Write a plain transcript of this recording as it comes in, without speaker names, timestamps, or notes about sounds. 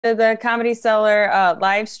the Comedy Cellar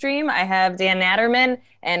live stream. I have Dan Naturman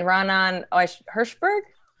and Raanan Hershberg.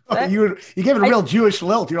 Oh, you gave it a real Jewish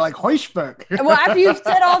lilt. You're like Hershberg. Well, after you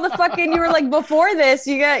said all the fucking, you were like before this,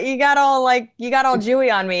 you got all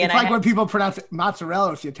Jewy on me, It's like when people pronounce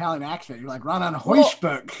mozzarella with the Italian accent. You're like Raanan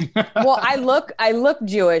Hershberg. Well, I look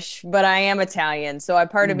Jewish, but I am Italian, so a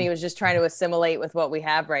part of me was just trying to assimilate with what we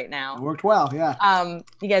have right now. It worked well, yeah.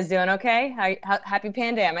 You guys doing okay? Happy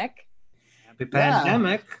pandemic. Happy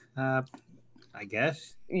pandemic, I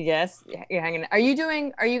guess. Yes, you're hanging. Are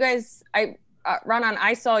you guys? Raanan,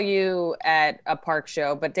 I saw you at a park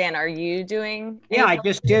show, but Dan, are you doing? Yeah, I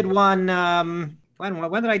just did one.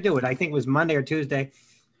 When did I do it? I think it was Monday or Tuesday.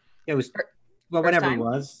 It was, well, whenever it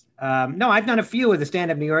was. No, I've done a few of the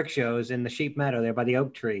stand-up New York shows in the Sheep Meadow there by the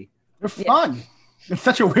oak tree. They're fun. Yeah. It's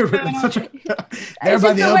such a weird. There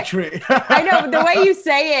by the oak tree. I know, but the way you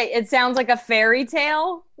say it sounds like a fairy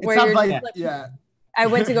tale. It sounds like yeah. I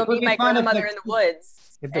went to go meet my grandmother in the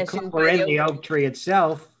woods. If the club were in the oak tree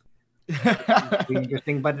itself.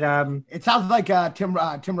 Interesting, but it sounds like Tim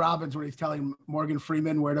Robbins when he's telling Morgan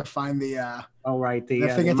Freeman where to find the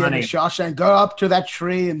thing at the end of Shawshank. Go up to that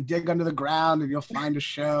tree and dig under the ground, and you'll find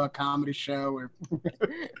a comedy show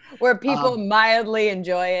where people mildly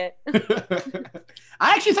enjoy it.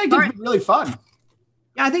 I actually think it's really fun.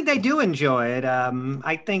 Yeah, I think they do enjoy it.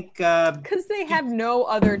 I think because they have no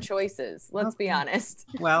other choices. Let's be honest.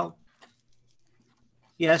 Well,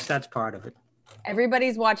 yes, that's part of it.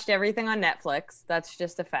 Everybody's watched everything on Netflix. That's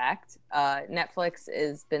just a fact. Netflix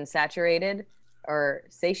has been saturated or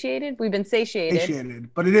satiated. We've been satiated,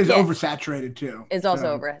 but it is oversaturated too. It's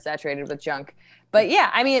also oversaturated with junk. But yeah,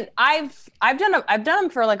 I mean, I've done them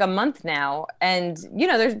for like a month now, and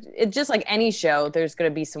it's just like any show. There's going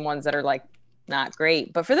to be some ones that are like not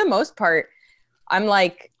great, but for the most part, I'm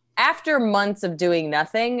like, after months of doing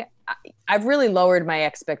nothing, I've really lowered my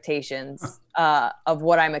expectations of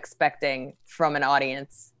what I'm expecting from an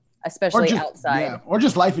audience, especially outside. Yeah, or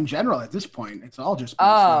just life in general at this point. It's all just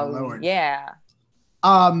lowered. Yeah.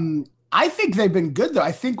 I think they've been good though.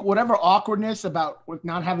 I think whatever awkwardness about with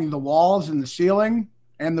not having the walls and the ceiling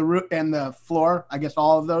and the roof and the floor, I guess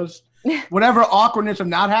all of those, whatever awkwardness of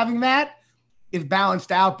not having that is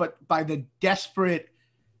balanced out, but by the desperate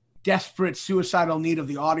suicidal need of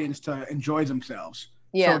the audience to enjoy themselves.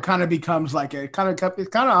 Yeah. So it kind of becomes like it kind of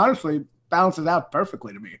honestly balances out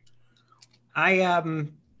perfectly to me.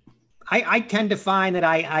 I tend to find that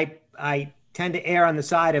I tend to err on the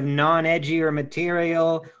side of non-edgier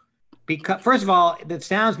material because, first of all, the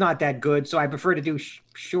sound's not that good, so I prefer to do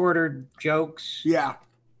shorter jokes. Yeah.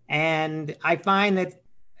 And I find that,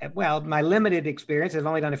 well, my limited experience, I've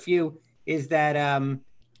only done a few, is that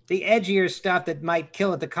the edgier stuff that might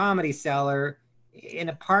kill at the Comedy Cellar in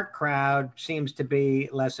a park crowd seems to be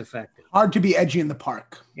less effective. Hard to be edgy in the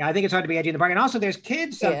park. Yeah, I think it's hard to be edgy in the park. And also there's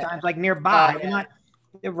kids sometimes like nearby.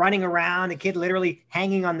 They're running around, a kid literally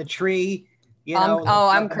hanging on the tree.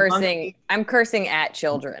 I'm cursing. I'm cursing at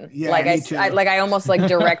children. Yeah, like me too. I almost like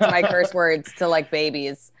direct my curse words to like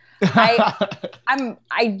babies. I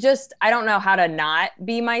don't know how to not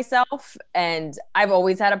be myself. And I've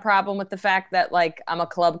always had a problem with the fact that like I'm a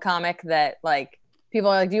club comic that like people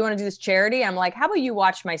are like, do you want to do this charity? I'm like, how about you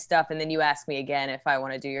watch my stuff and then you ask me again if I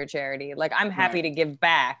want to do your charity? Like, I'm happy to give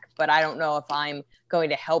back, but I don't know if I'm going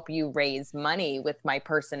to help you raise money with my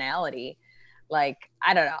personality. Like,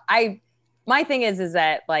 I don't know. My thing is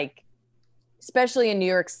that like, especially in New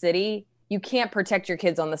York City, you can't protect your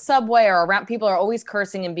kids on the subway or around. People are always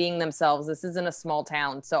cursing and being themselves. This isn't a small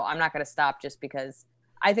town, so I'm not going to stop just because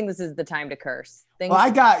I think this is the time to curse. I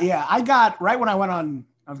got right when I went on,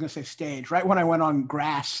 I was going to say stage, right when I went on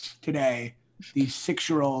grass today, these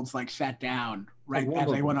 6-year-olds like sat down right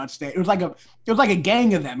as I went on stage. It was like a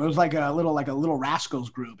gang of them. It was like a little rascals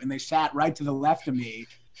group, and they sat right to the left of me.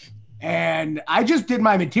 And I just did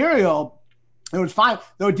my material. It was fine.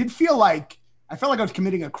 Though it did feel like, I felt like I was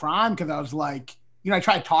committing a crime because I was like, I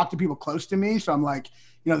try to talk to people close to me. So I'm like,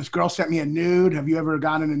 this girl sent me a nude. Have you ever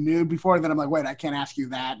gotten a nude before? And then I'm like, wait, I can't ask you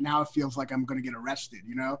that. Now it feels like I'm going to get arrested,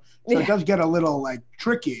 So It does get a little like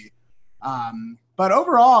tricky. But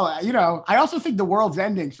overall, I also think the world's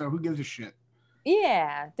ending. So who gives a shit?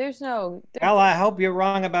 Yeah, well, I hope you're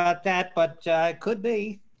wrong about that, but it could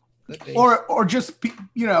be. Or just,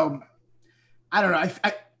 I don't know.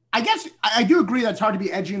 I guess I do agree that it's hard to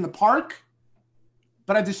be edgy in the park.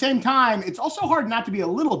 But at the same time, it's also hard not to be a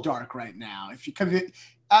little dark right now.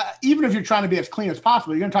 Even if you're trying to be as clean as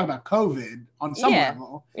possible, you're going to talk about COVID on some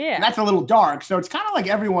level. Yeah. And that's a little dark. So it's kind of like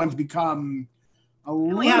everyone's become a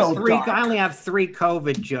little dark. I only have 3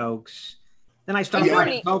 COVID jokes. Then I started.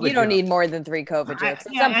 You don't need more than 3 COVID jokes.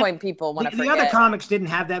 At some point, people want to forget. The other comics didn't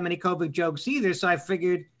have that many COVID jokes either, so I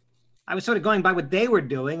figured I was sort of going by what they were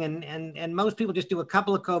doing, and most people just do a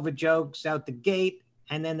couple of COVID jokes out the gate,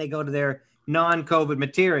 and then they go to their non-COVID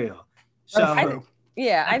material. So I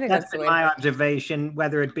think that's been my observation.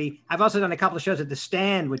 Whether it be, I've also done a couple of shows at the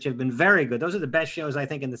Stand, which have been very good. Those are the best shows I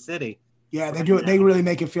think in the city. Yeah, they do it. They really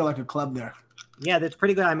make it feel like a club there. Yeah, that's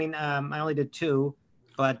pretty good. I mean, I only did 2.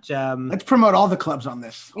 But let's promote all the clubs on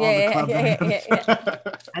this. Yeah.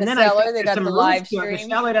 And then Cellar, they got the live stream. The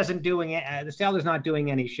Cellar doesn't doing it. The Cellar's not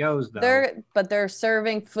doing any shows though. They're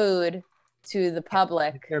serving food to the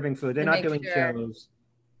public. Serving food. They're not doing shows.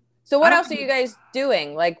 So what else are you guys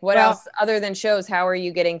doing? Like what else other than shows? How are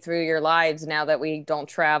you getting through your lives now that we don't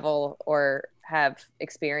travel or have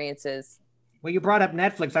experiences? Well, you brought up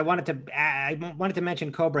Netflix. I wanted to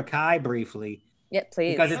mention Cobra Kai briefly. Yeah,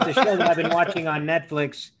 please. Because it's a show that I've been watching on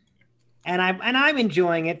Netflix, and I'm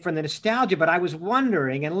enjoying it from the nostalgia. But I was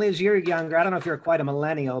wondering, and Liz, you're younger. I don't know if you're quite a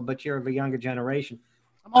millennial, but you're of a younger generation.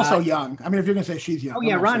 I'm also young. I mean, if you're gonna say she's young. Oh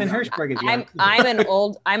yeah, Raanan Hershberg is young.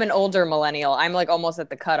 I'm an older millennial. I'm like almost at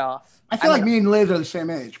the cutoff. I feel like me and Liz are the same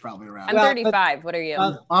age, probably around. I'm 35. What are you?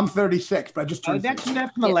 I'm 36, but I just turned.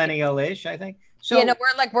 That's millennial-ish, I think. So yeah, no,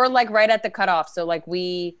 we're like right at the cutoff. So like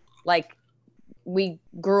we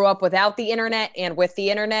grew up without the internet and with the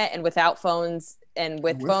internet and without phones and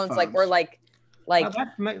with phones. Like we're like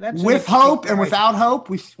that's with hope and without hope.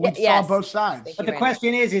 We saw both sides. But the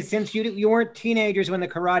question is since you weren't teenagers when the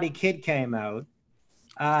Karate Kid came out,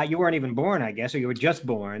 you weren't even born, I guess, or you were just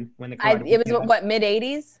born when the Karate Kid came out. What, mid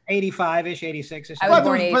 80s? 85-ish, 86-ish. I was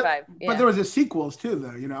born 85. But there was the sequels too,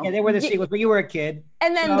 though, you know. Yeah, there were the sequels, but you were a kid.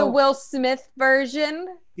 And then the Will Smith version.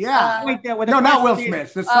 Yeah. No, not Will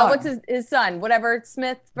Smith. The son. What's his son? Whatever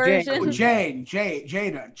Smith version.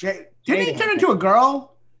 Jada. Didn't he turn into a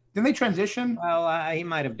girl? Didn't they transition? Well, he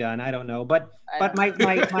might have done. I don't know. But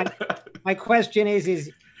my question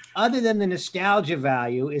is other than the nostalgia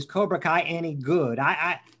value, is Cobra Kai any good?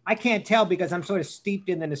 I can't tell because I'm sort of steeped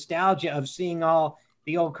in the nostalgia of seeing all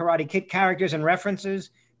the old Karate Kid characters and references.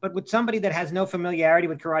 But would somebody that has no familiarity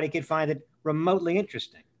with Karate Kid find it remotely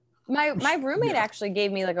interesting? My roommate actually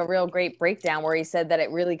gave me like a real great breakdown where he said that it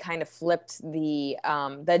really kind of flipped the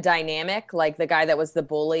dynamic. Like the guy that was the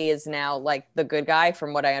bully is now like the good guy,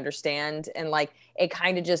 from what I understand, and like it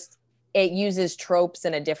kind of it uses tropes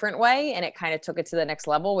in a different way, and it kind of took it to the next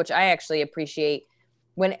level, which I actually appreciate.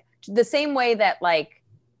 When the same way that like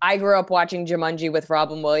I grew up watching Jumanji with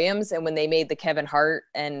Robin Williams, and when they made the Kevin Hart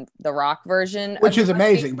and The Rock version, which is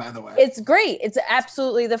amazing, by the way, it's great. It's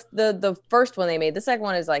absolutely the first one they made. The second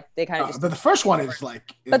one is like they kind of but the first one is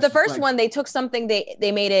like. But the first one, they took something,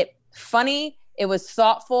 they made it funny. It was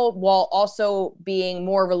thoughtful while also being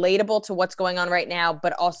more relatable to what's going on right now,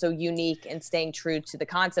 but also unique and staying true to the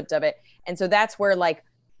concept of it. And so that's where like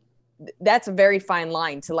that's a very fine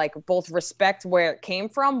line to like both respect where it came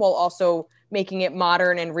from while also making it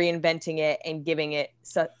modern and reinventing it and giving it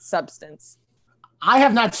substance. I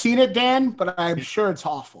have not seen it, Dan, but I'm sure it's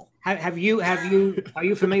awful. Are you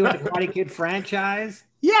familiar with the Karate Kid franchise?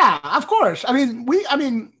 Yeah, of course. I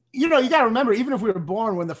mean, you know, you got to remember, even if we were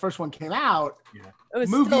born when the first one came out,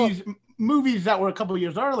 movies that were a couple of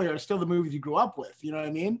years earlier are still the movies you grew up with. You know what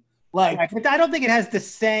I mean? Like, but I don't think it has the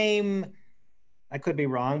same. I could be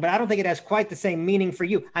wrong, but I don't think it has quite the same meaning for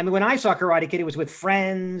you. I mean, when I saw Karate Kid, it was with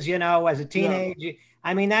friends, you know, as a teenager. Yeah.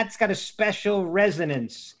 I mean, that's got a special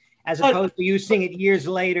resonance as opposed to you seeing it years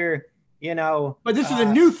later, you know. But this is a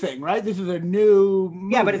new thing, right? This is a new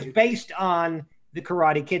movie. Yeah, but it's based on the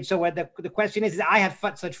Karate Kid. So the question is I have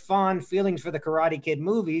such fond feelings for the Karate Kid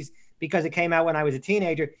movies because it came out when I was a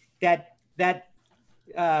teenager that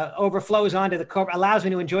overflows onto allows me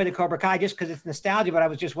to enjoy the Cobra Kai just because it's nostalgia. But I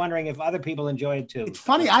was just wondering if other people enjoy it too. It's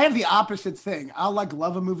funny. I have the opposite thing. I'll like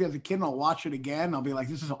love a movie as a kid and I'll watch it again. I'll be like,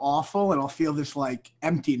 this is awful. And I'll feel this like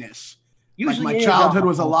emptiness. Usually like my childhood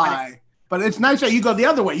was a lie. But it's nice that you go the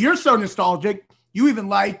other way. You're so nostalgic. You even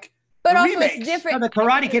like but the also remakes. It's different. No, the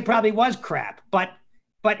Karate Kid probably was crap, but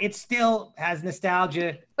it still has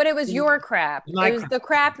nostalgia. But it was your crap. It was the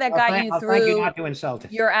crap that got you through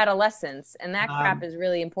your adolescence, and that crap is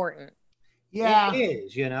really important. Yeah, it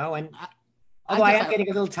is, you know. And although I am getting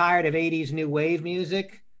a little tired of '80s new wave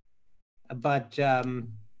music, but '80s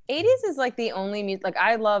is like the only music. Like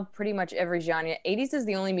I love pretty much every genre. '80s is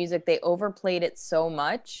the only music they overplayed it so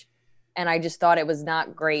much, and I just thought it was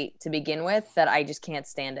not great to begin with that I just can't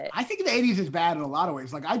stand it. I think the '80s is bad in a lot of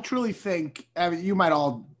ways. Like I truly think, I mean, you might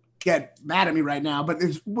all get mad at me right now, but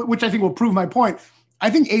which I think will prove my point. I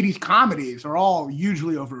think '80s comedies are all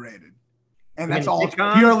hugely overrated, and that's all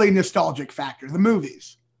purely nostalgic factor. The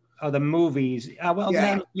movies. the movies. Well, Yeah.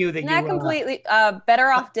 name a few that Not you. completely.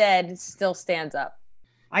 Better Off Dead still stands up.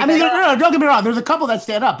 I mean, no, don't get me wrong. There's a couple that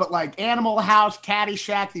stand up, but like Animal House,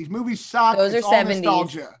 Caddyshack, these movies suck. Those It's are all 70s.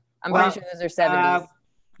 nostalgia. I'm pretty sure those are 70s.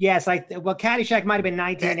 Yes, Caddyshack might have been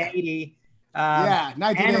 1980. Yeah,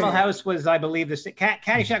 1980. Animal House was, I believe,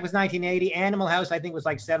 Caddyshack was 1980. Animal House, I think, was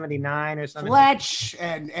like 79 or something. Fletch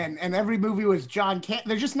and every movie was John Candy.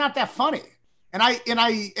 They're just not that funny. I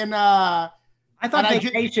thought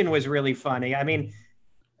Vacation was really funny. I mean,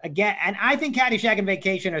 again, and I think Caddyshack and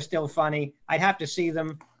Vacation are still funny. I'd have to see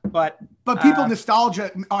them, but people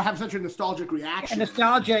nostalgia or have such a nostalgic reaction.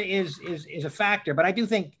 Nostalgia is a factor, but I do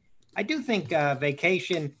think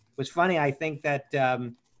Vacation was funny. I think that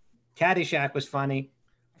Caddyshack was funny.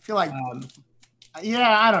 I feel like,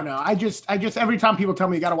 I don't know. I just every time people tell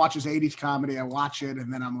me you got to watch this 80s comedy, I watch it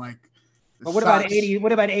and then I'm like, but what about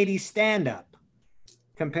 80s stand up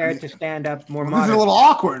compared to stand up more modern? This is a little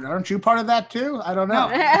awkward. Aren't you part of that too? I don't know.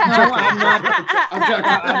 No, I'm not. I'm joking.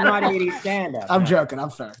 I'm not 80s stand up. I'm joking. I'm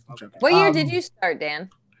sorry. I'm joking. What year did you start, Dan?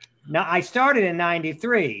 No, I started in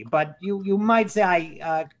 '93, but you might say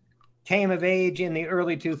I came of age in the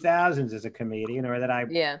early 2000s as a comedian, or that I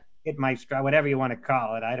hit my stride, whatever you want to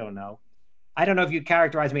call it. I don't know. I don't know if you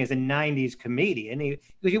characterize me as a 90s comedian,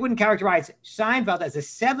 because you wouldn't characterize Seinfeld as a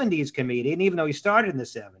 70s comedian, even though he started in the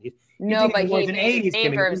 70s. No, but he made a name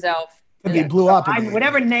comedian for himself. He blew up.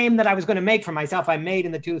 Whatever name that I was going to make for myself, I made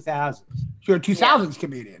in the 2000s. You're a 2000s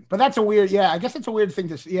comedidian, but that's a weird. Yeah, I guess it's a weird thing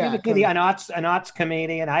to say. Yeah, an aughts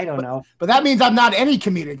comedian. I don't know. But that means I'm not any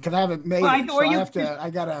comedian because I haven't made it. So I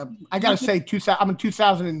gotta say I'm a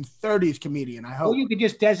 2030s comedian. I hope. Or you could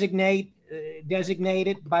just designate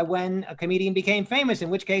it by when a comedian became famous. In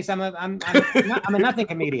which case, I'm a nothing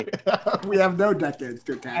comedian. We have no decades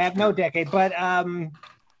to attach. I have no decade, but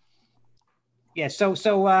yeah. So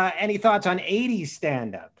any thoughts on 80s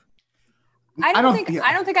stand up? I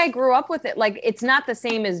don't think I grew up with it. Like, it's not the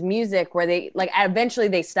same as music where they like eventually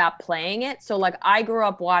they stopped playing it. So like I grew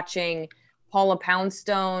up watching Paula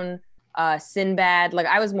Poundstone, Sinbad. Like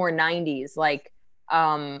I was more 90s. Like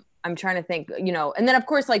I'm trying to think, and then of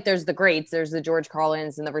course like there's the greats, there's the George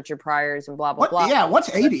Carlins and the Richard Pryors and blah blah blah. Yeah, what's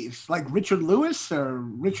 80s? Like Richard Lewis or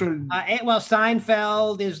Richard? Well,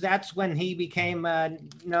 Seinfeld that's when he became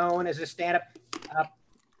known as a stand-up.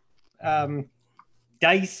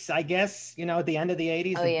 Dice, I guess, at the end of the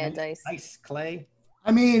 80s. Oh, yeah, Dice. Dice Clay.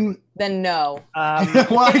 I mean... Then no. I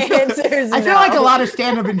feel like a lot of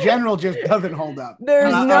stand-up in general just doesn't hold up.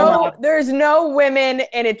 There's no women,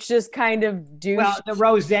 and it's just kind of douche. Well, the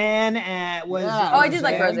Roseanne was... Yeah, I did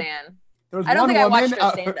like Roseanne. I don't think I watched her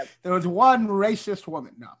stand-up. There was one racist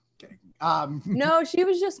woman. No, I'm kidding. No, she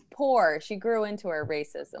was just poor. She grew into her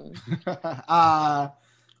racism.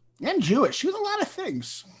 And Jewish. She was a lot of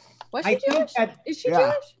things. Was she Jewish? Is she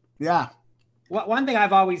Jewish? Yeah. One thing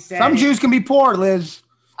I've always said. Some Jews can be poor, Liz.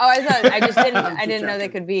 Oh, I didn't know they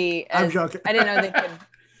could be. I'm joking. I didn't know they could.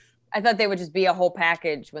 I thought they would just be a whole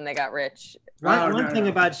package when they got rich. One thing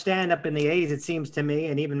about stand-up in the 80s, it seems to me,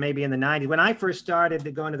 and even maybe in the 90s, when I first started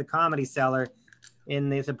to go into the Comedy Cellar,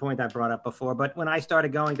 it's a point I brought up before, but when I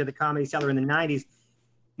started going to the Comedy Cellar in the 90s,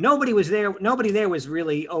 nobody was there. Nobody there was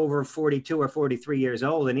really over 42 or 43 years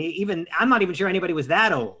old, and I'm not even sure anybody was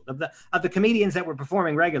that old of the comedians that were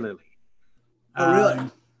performing regularly. Oh, really?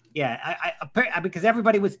 Yeah, because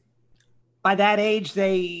everybody was by that age.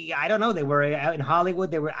 I don't know. They were out in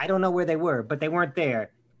Hollywood. I don't know where they were, but they weren't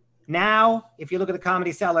there. Now, if you look at the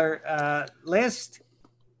Comedy Cellar list,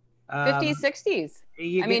 50s, 60s.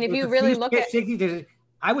 I mean, if you really look at 60s,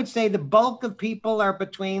 I would say the bulk of people are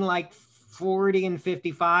between like 40 and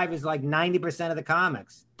 55 is like 90% of the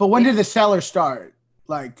comics. But when did the Cellar start?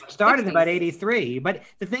 Like started in about 83. But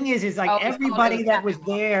the thing is like everybody that was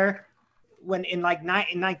there when in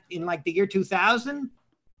the year 2000,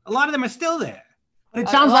 a lot of them are still there. But it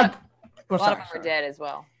sounds like a lot of them are dead as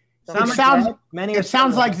well. It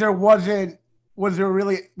sounds like there wasn't. Was there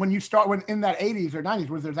really when in that 80s or 90s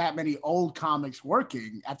was there that many old comics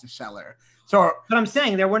working at the Cellar? So, but I'm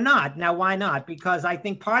saying there were not. Now, why not? Because I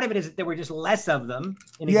think part of it is that there were just less of them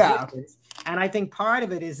in existence. And I think part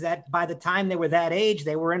of it is that by the time they were that age,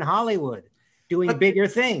 they were in Hollywood doing bigger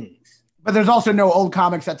things. But there's also no old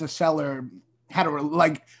comics at the Cellar. Had to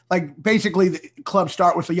like basically the club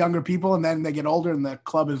start with the younger people and then they get older and the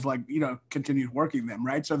club is continues working them,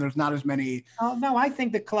 right? So there's not as many. Oh no, I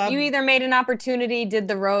think the club. You either made an opportunity, did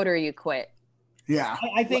the road, or you quit. Yeah,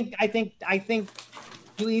 I think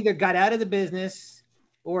you either got out of the business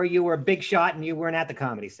or you were a big shot and you weren't at the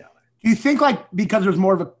Comedy Cellar. Do you think because there's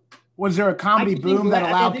more was there a comedy boom that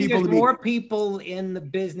allowed people to be more people in the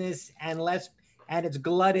business and it's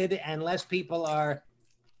glutted and less people are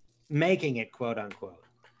making it, quote unquote.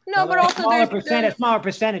 No, but also a smaller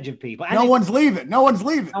percentage of people. No one's leaving. No one's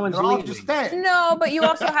leaving. No one's They're all leaving. just staying. No, but you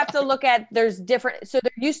also have to look at there's different. So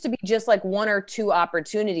there used to be just like one or two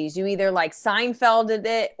opportunities. You either like Seinfelded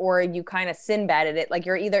it or you kind of Sinbaded it. Like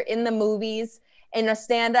you're either in the movies in a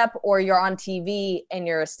stand-up or you're on TV and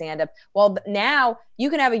you're a stand-up. Well, now you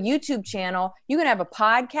can have a YouTube channel. You can have a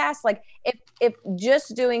podcast. Like if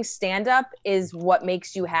just doing stand-up is what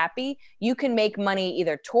makes you happy, you can make money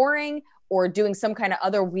either touring or doing some kind of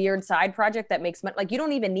other weird side project that makes money. Like you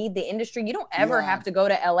don't even need the industry. You don't ever have to go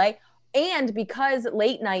to LA. And because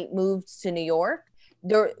late night moved to New York,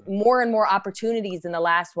 there are more and more opportunities in the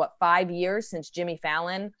last, 5 years since Jimmy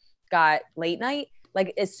Fallon got late night.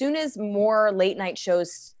 Like as soon as more late night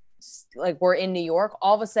shows like were in New York,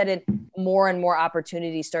 all of a sudden more and more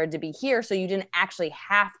opportunities started to be here. So you didn't actually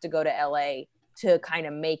have to go to LA to kind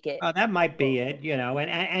of make it. Oh, that might be it,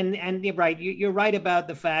 and you're right. You're right about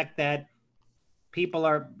the fact that people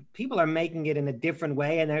are making it in a different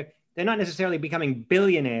way, and they're not necessarily becoming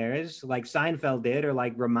billionaires like Seinfeld did or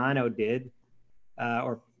like Romano did,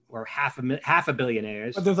 or half a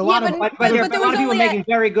billionaires. But there's a lot of people making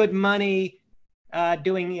very good money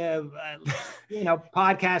doing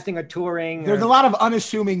podcasting or touring. There's a lot of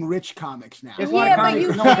unassuming rich comics now. There's a lot of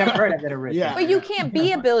comics no one's ever heard of that are rich. Yeah. But you can't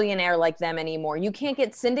be a billionaire like them anymore. You can't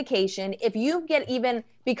get syndication. If you get even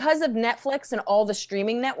because of Netflix and all the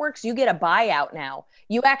streaming networks, you get a buyout now.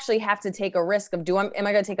 You actually have to take a risk of am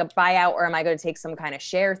I going to take a buyout or am I going to take some kind of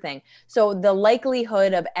share thing? So the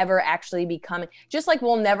likelihood of ever actually becoming, just like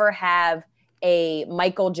we'll never have a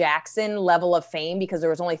Michael Jackson level of fame because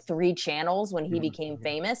there was only 3 channels when he became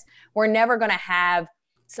famous. We're never going to have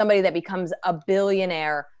somebody that becomes a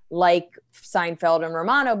billionaire like Seinfeld and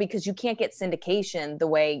Romano because you can't get syndication the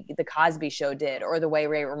way the Cosby Show did or the way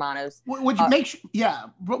Ray Romano's. Which makes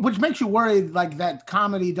you worried like that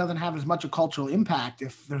comedy doesn't have as much a cultural impact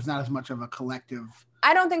if there's not as much of a collective.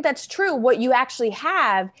 I don't think that's true. What you actually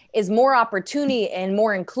have is more opportunity and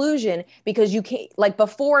more inclusion because you can't, like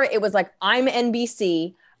before it was like, I'm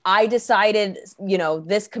NBC. I decided,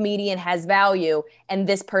 this comedian has value and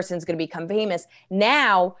this person's going to become famous.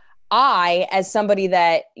 Now I, as somebody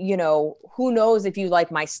that, who knows if you like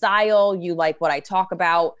my style, you like what I talk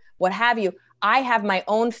about, what have you, I have my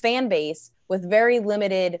own fan base with very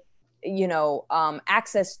limited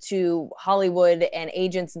access to Hollywood and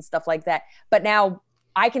agents and stuff like that. But now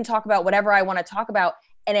I can talk about whatever I want to talk about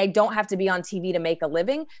and I don't have to be on TV to make a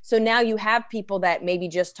living. So now you have people that maybe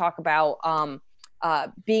just talk about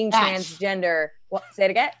being transgender. Well, say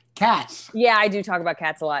it again. Cats. Yeah, I do talk about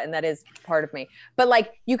cats a lot and that is part of me. But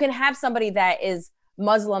like you can have somebody that is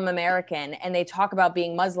Muslim American and they talk about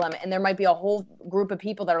being Muslim and there might be a whole group of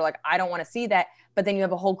people that are like, I don't want to see that. But then you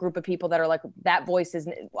have a whole group of people that are like, that voice is,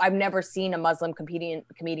 I've never seen a Muslim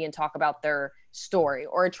comedian talk about their story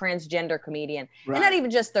or a transgender comedian. Right. And not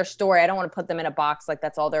even just their story. I don't want to put them in a box like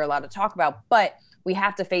that's all they're allowed to talk about. But we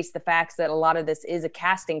have to face the facts that a lot of this is a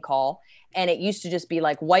casting call. And it used to just be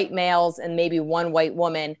like white males and maybe one white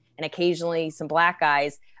woman and occasionally some black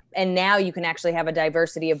guys. And now you can actually have a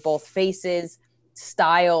diversity of both faces,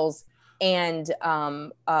 styles, and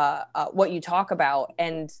what you talk about.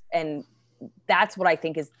 And that's what I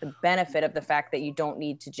think is the benefit of the fact that you don't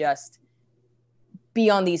need to just be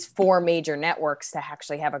on these 4 major networks to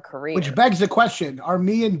actually have a career. Which begs the question, are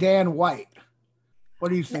me and Dan white? What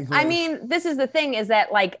do you think, Liz? I mean, this is the thing is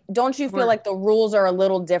that like, don't you feel like the rules are a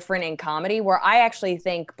little different in comedy where I actually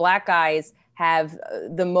think black guys have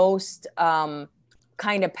the most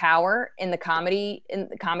kind of power in the comedy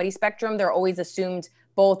spectrum. They're always assumed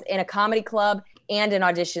both in a comedy club and in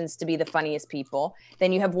auditions to be the funniest people.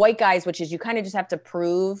 Then you have white guys, which is you kind of just have to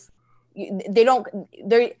prove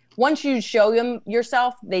once you show them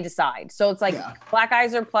yourself, they decide. So it's like black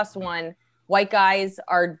guys are +1, white guys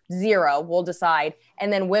are 0, we'll decide.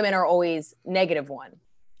 And then women are always -1.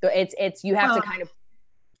 So it's you have to kind of,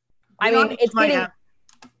 I mean,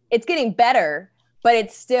 it's getting better. But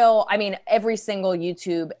it's still, I mean, every single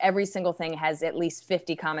YouTube, every single thing has at least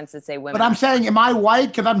 50 comments that say women. But I'm saying, am I white?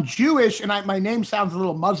 Because I'm Jewish and my name sounds a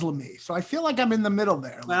little Muslim-y. So I feel like I'm in the middle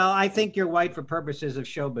there. Well, I think you're white for purposes of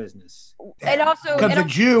show business. It also because the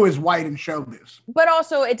Jew is white in showbiz. But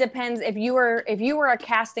also it depends if you were a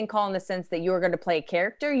casting call in the sense that you were going to play a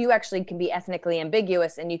character, you actually can be ethnically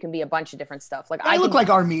ambiguous and you can be a bunch of different stuff. Like I look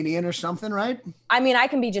like Armenian or something, right? I mean, I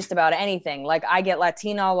can be just about anything. Like I get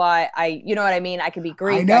Latino a lot. You know what I mean? I could be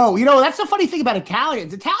Greek. I know. That's the funny thing about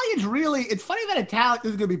Italians. Italians really, it's funny that Italians,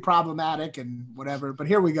 this is going to be problematic and whatever, but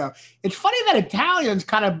here we go. It's funny that Italians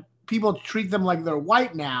kind of, people treat them like they're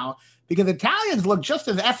white now because Italians look just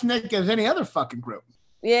as ethnic as any other fucking group.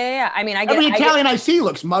 Yeah. I mean, I get every Italian I see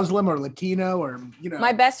looks Muslim or Latino or,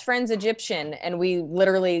 My best friend's Egyptian, and we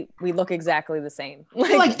look exactly the same. I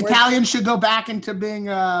feel like Italians should go back into being,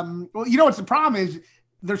 well, what's the problem is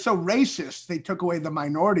they're so racist. They took away the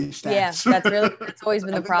minority stats. Yeah, that's always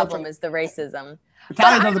been the problem is the racism.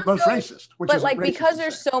 Italians are the most racist. But like, because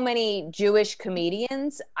there's so many Jewish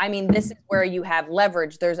comedians, I mean, this is where you have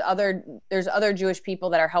leverage. There's other Jewish people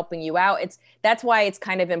that are helping you out. That's why it's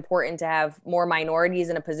kind of important to have more minorities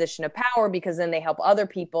in a position of power, because then they help other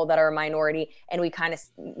people that are a minority, and we kind of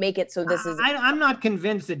make it so this is. I'm not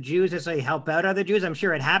convinced that Jews necessarily help out other Jews. I'm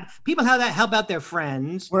sure people help out their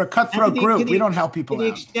friends. We're a cutthroat group. We don't help people out. To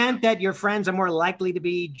the extent that your friends are more likely to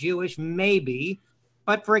be Jewish, maybe.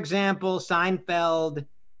 But for example, Seinfeld,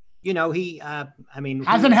 he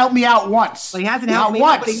hasn't helped me out once. Well, he hasn't helped me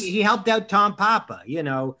once. But he helped out Tom Papa,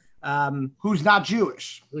 who's not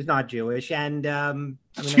Jewish. And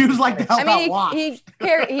Jews like to help out wives.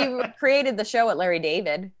 He created the show at Larry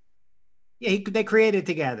David. Yeah, they created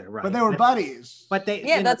together, right? But they were buddies. But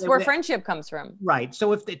that's where friendship comes from, right?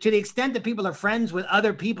 So to the extent that people are friends with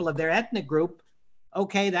other people of their ethnic group,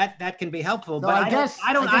 okay, that can be helpful, but I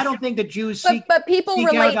don't think the Jews seek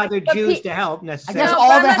out other Jews to help necessarily. I guess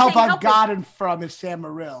all the help I've gotten from is Sam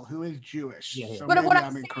Morril, who is Jewish. Yeah. So but what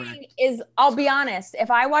I'm saying is, I'll be honest, if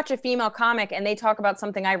I watch a female comic and they talk about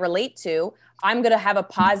something I relate to, I'm going to have a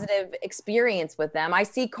positive experience with them. I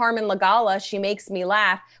see Carmen Lagala. She makes me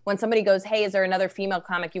laugh. When somebody goes, hey, is there another female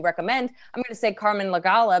comic you recommend? I'm going to say Carmen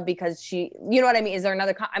Lagala because she, you know what I mean? Is there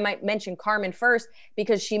another? I might mention Carmen first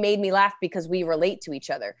because she made me laugh because we relate to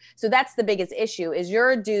each other. So that's the biggest issue is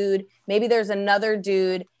you're a dude. Maybe there's another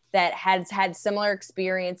dude that has had similar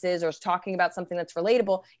experiences or is talking about something that's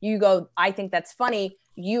relatable. You go, I think that's funny.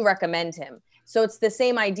 You recommend him. So it's the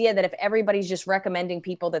same idea that if everybody's just recommending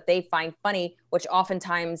people that they find funny, which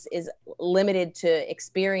oftentimes is limited to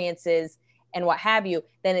experiences and what have you,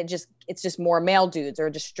 then it's just more male dudes or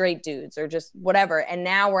just straight dudes or just whatever. And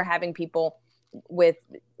now we're having people with,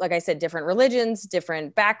 like I said, different religions,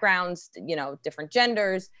 different backgrounds, different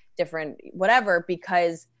genders, different whatever,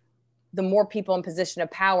 because the more people in position of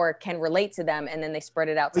power can relate to them, and then they spread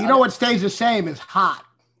it out. What stays the same is hot.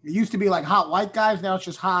 It used to be like hot white guys. Now it's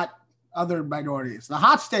just hot other minorities. The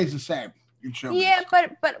hot stays the same. Yeah,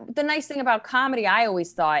 but the nice thing about comedy, I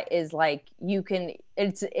always thought, is like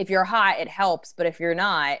if you're hot, it helps, but if you're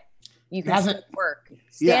not, you can still work.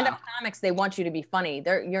 Stand-up comics, they want you to be funny.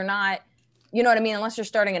 You're not, you know what I mean? Unless you're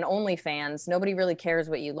starting an OnlyFans, nobody really cares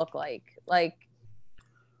what you look like.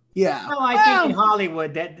 Yeah. Well, I think in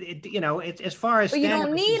Hollywood that it's as far as. But you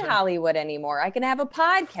don't need Hollywood anymore. I can have a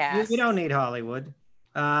podcast. You don't need Hollywood.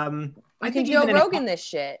 I think Joe Rogan this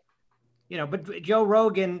shit. But Joe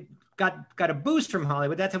Rogan got a boost from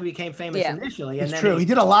Hollywood. That's how he became famous initially. And it's true. He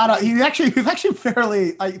did a lot of. He was actually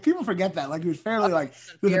fairly. People forget that. Like he was fairly he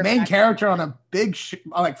was the main character on a big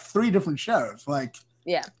 3 different shows.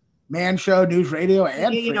 Man Show, News Radio,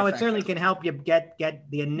 and it certainly can help you get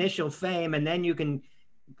the initial fame, and then you can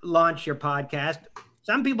launch your podcast.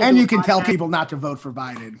 Some people and you can tell people not to vote for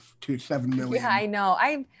Biden to 7 million. Yeah, I know.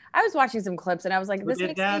 I was watching some clips and I was like, this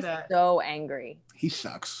makes me so angry. He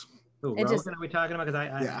sucks. Who, Rogan, are we talking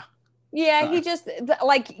about? Yeah, he just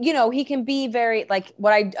he can be very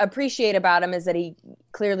what I appreciate about him is that he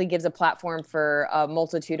clearly gives a platform for a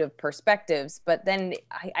multitude of perspectives. But then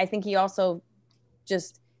I think he also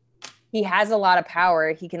he has a lot of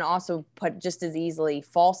power. He can also put just as easily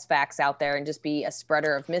false facts out there and just be a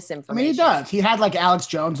spreader of misinformation. I mean, he does. He had Alex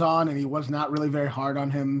Jones on and he was not really very hard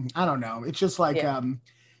on him. I don't know. It's just I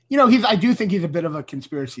do think he's a bit of a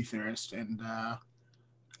conspiracy theorist and,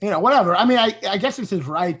 whatever. I mean, I guess it's his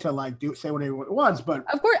right to say what he wants, but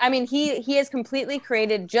of course, I mean, he has completely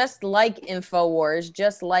created, just like InfoWars,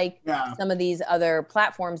 just like some of these other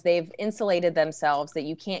platforms, they've insulated themselves that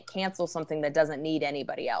you can't cancel something that doesn't need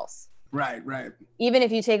anybody else. Right. Even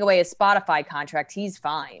if you take away his Spotify contract, he's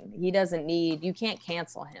fine. He doesn't need, you can't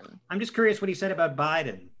cancel him. I'm just curious what he said about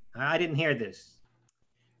Biden. I didn't hear this.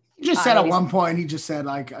 He just said at one point, he just said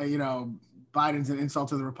Biden's an insult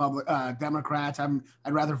to the Democrats. I'd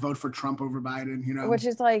rather vote for Trump over Biden, Which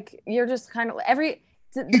is you're just kind of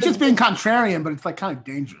He's just being contrarian, but it's kind of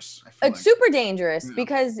dangerous. It's super dangerous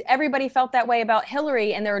because everybody felt that way about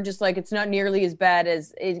Hillary, and they were just it's not nearly as bad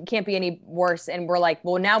as it can't be any worse. And we're like,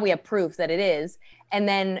 well, now we have proof that it is. And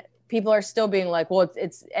then people are still being like, well,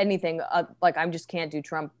 it's anything. I just can't do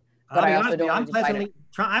Trump, but I also don't.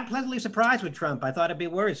 I'm pleasantly surprised with Trump. I thought it'd be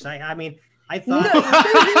worse. I mean, I thought there's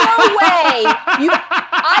no way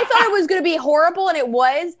I thought it was going to be horrible, and it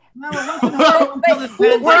was. No, it wasn't horrible until this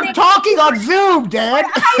pandemic. We're talking on Zoom, Dan.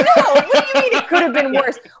 I know. What do you mean it could have been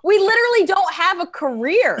worse? We literally don't have a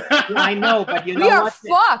career. I know, but you know we are what?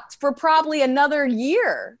 fucked for probably another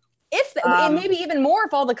year. If maybe even more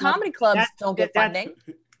if all the comedy clubs don't get funding.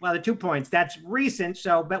 Well, the 2 points. That's recent.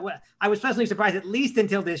 So, but I was pleasantly surprised at least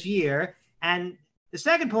until this year. And the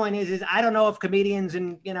second point is I don't know if comedians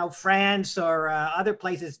in France or other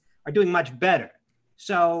places are doing much better.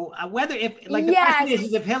 So whether the question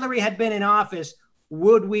is if Hillary had been in office,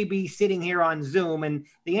 would we be sitting here on Zoom? And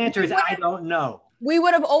the answer is I don't know. We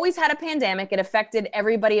would have always had a pandemic. It affected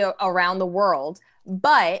everybody around the world.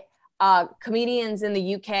 But comedians in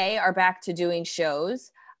the UK are back to doing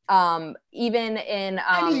shows. Even in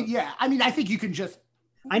I think you can just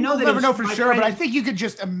never know for sure, but I think you could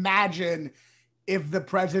just imagine if the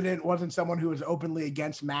president wasn't someone who was openly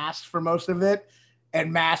against masks for most of it,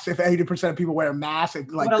 and masks, if 80% of people wear masks, it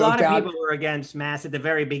a lot of people were against masks at the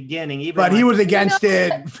very beginning. But he was against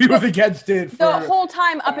it. He was against it the whole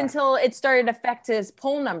time up until it started to affect his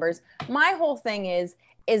poll numbers. My whole thing is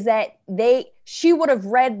that she would have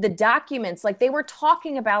read the documents. Like, they were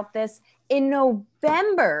talking about this in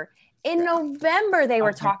November. In November, they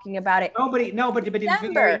were talking about it. But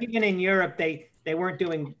even in Europe, they weren't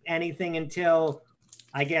doing anything until,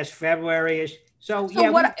 I guess, February-ish. So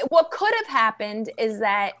what could have happened is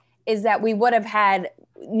that we would have had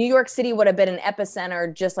New York City would have been an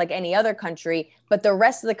epicenter just like any other country, but the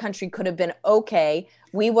rest of the country could have been okay.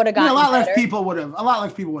 We would have gotten a lot better. less people would have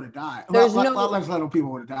died. A lot less little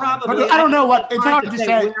people would have died. Probably, but I don't know what it's hard to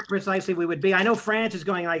say where precisely we would be. I know France is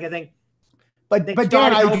going like I think. But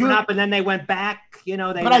Dan, I open up and then they went back.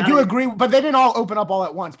 I do agree. But they didn't all open up all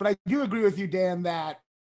at once. But I do agree with you, Dan, that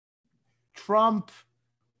Trump,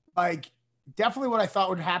 definitely what I thought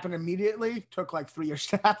would happen immediately took 3 years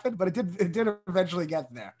to happen, but it did eventually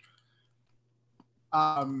get there.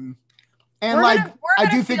 I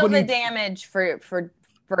do think the damage for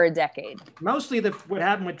a decade. Mostly what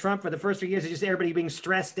happened with Trump for the first 3 years is just everybody being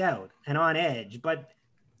stressed out and on edge. But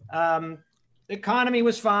the economy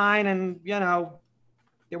was fine, and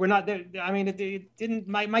they were not there. I mean, it didn't.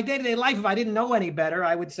 My day-to-day life, if I didn't know any better,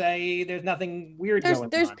 I would say there's nothing weird going on.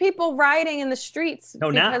 There's people rioting in the streets. No,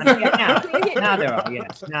 now there are.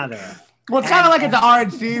 Yes, now there are. Well, it's kind of like at the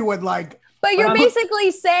RNC with But you're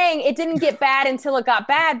basically saying it didn't get bad until it got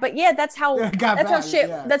bad. But that's how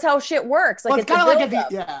shit works. It's kind of like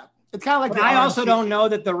It's kind of like. But I also don't know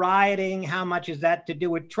that the rioting. How much is that to do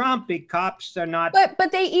with Trump? The cops are not.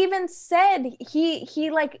 But they even said he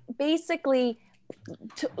basically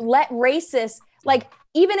let racists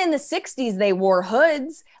even in the 60s they wore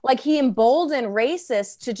hoods. He emboldened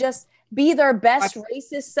racists to just be their best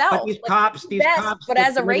racist self. But these cops, but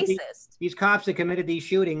as a racist, these cops that committed these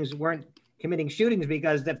shootings weren't committing shootings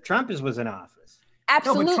because Trump was in office.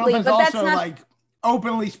 Absolutely, but Trump that's not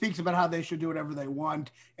openly speaks about how they should do whatever they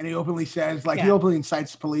want, and he openly says he openly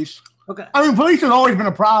incites police. Okay, I mean, police has always been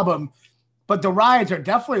a problem, but the riots are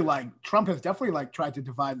definitely Trump has definitely tried to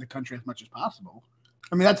divide the country as much as possible.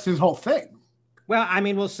 I mean, that's his whole thing. Well, I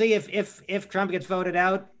mean, we'll see if Trump gets voted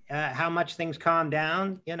out, how much things calm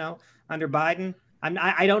down, under Biden.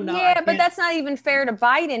 I don't know. Yeah, but that's not even fair to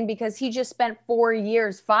Biden because he just spent 5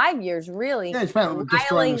 years, really,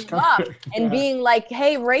 riling them up and being like,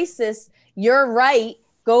 "Hey, racist, you're right.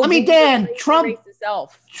 Go." I mean, Dan,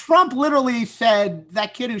 Trump literally said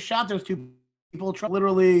that kid who shot those two people. Trump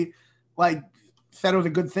literally said it was a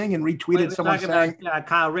good thing and retweeted someone saying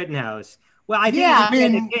Kyle Rittenhouse. Well, I think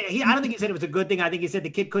I don't think he said it was a good thing. I think he said the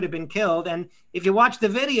kid could have been killed. And if you watch the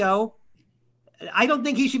video, I don't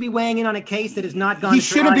think he should be weighing in on a case that has not gone. He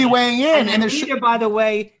shouldn't be weighing in. And neither, by the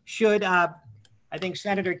way, should I think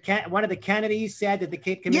one of the Kennedys said that the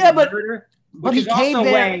kid committed murder. But he came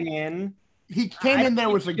also there. Weighing in. He came in there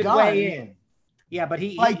with a gun. Yeah, but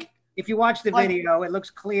if you watch the video, it looks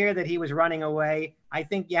clear that he was running away. I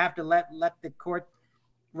think you have to let the court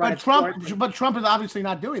run its course. But Trump is obviously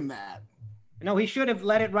not doing that. No, he should have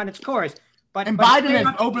let it run its course. Biden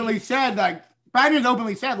has openly said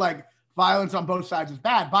violence on both sides is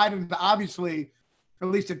bad. Biden's obviously at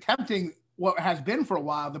least attempting what has been for a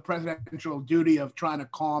while the presidential duty of trying to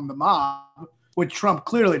calm the mob, which Trump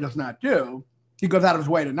clearly does not do. He goes out of his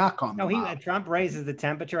way to not calm the mob. Trump raises the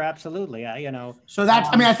temperature, absolutely. So that's.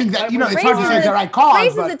 I think that it's hard to say it's the right cause.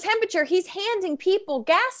 Raises the temperature. He's handing people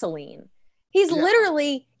gasoline. He's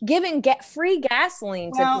literally giving free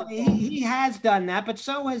gasoline to people. He has done that, but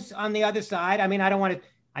so has on the other side. I mean, I don't want to.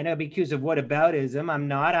 I know be accused of whataboutism. I'm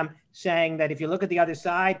not. I'm saying that if you look at the other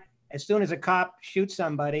side, as soon as a cop shoots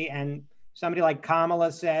somebody, and somebody like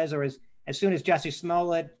Kamala says, or as soon as Jussie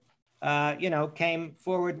Smollett came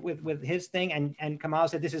forward with his thing, and Kamala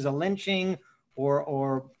said this is a lynching,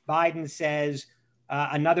 or Biden says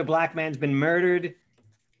another black man's been murdered.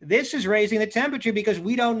 This is raising the temperature because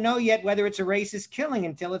we don't know yet whether it's a racist killing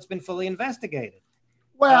until it's been fully investigated.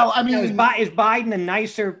 Well, I mean, is Biden a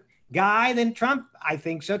nicer guy than Trump? I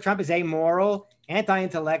think so. Trump is amoral,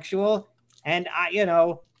 anti-intellectual, and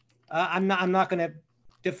I'm not going to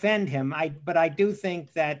defend him. But I do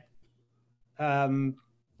think that there's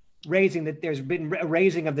been a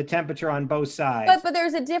raising of the temperature on both sides. But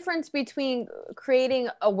there's a difference between creating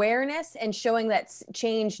awareness and showing that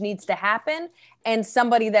change needs to happen, and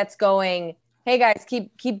somebody that's going, "Hey guys,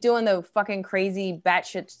 keep doing the fucking crazy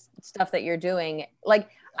batshit stuff that you're doing." Like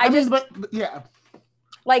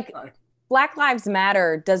Black Lives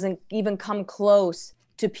Matter doesn't even come close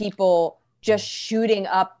to people just shooting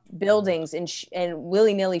up buildings and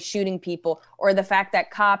willy-nilly shooting people, or the fact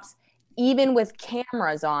that cops, even with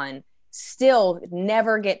cameras on, still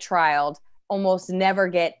never get trialed, almost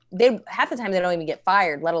never half the time they don't even get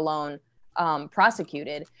fired, let alone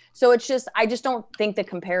prosecuted. So it's just, I just don't think the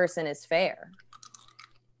comparison is fair.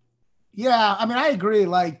 Yeah, I mean, I agree.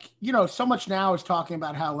 So much now is talking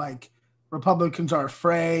about how Republicans are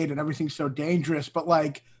afraid and everything's so dangerous, but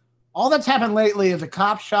all that's happened lately is a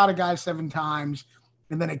cop shot a guy 7 times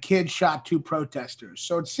and then a kid shot 2 protesters.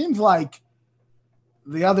 So it seems like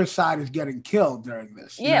the other side is getting killed during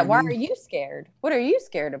this. Yeah, why are you scared? What are you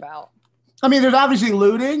scared about? I mean, there's obviously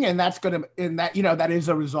looting, and that's going to, that is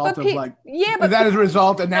a result of that is a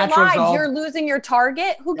result, a natural result. You're losing your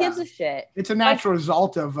target. Who gives a shit? It's a natural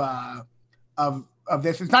result of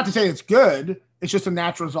this. It's not to say it's good. It's just a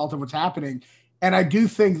natural result of what's happening. And I do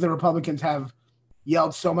think the Republicans have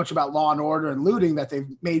yelled so much about law and order and looting that they've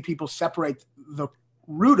made people separate the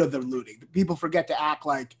root of the looting. People forget to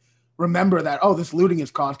remember that, this looting is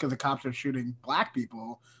caused because the cops are shooting black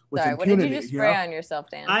people with impunity. What did you just spray on yourself,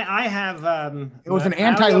 Dan? I have... it was an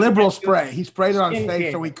anti-liberal spray. He sprayed it on his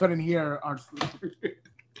face so we couldn't hear our...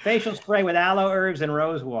 Facial spray with aloe herbs and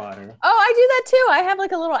rose water. Oh, I do that too. I have a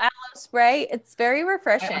little aloe spray. It's very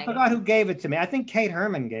refreshing. I forgot who gave it to me. I think Kate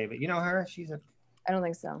Herman gave it. You know her? I don't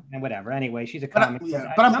think so. And whatever. Anyway, she's a comic.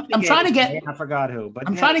 I'm trying to get... I forgot who. But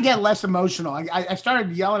I'm trying to get less emotional. I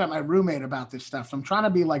started yelling at my roommate about this stuff. So I'm trying to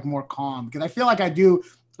be more calm because I feel like I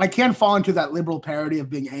can fall into that liberal parody of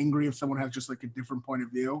being angry if someone has just a different point of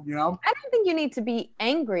view, I don't think you need to be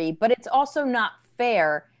angry, but it's also not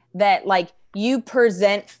fair that you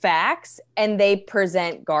present facts and they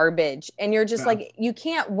present garbage. And you're just you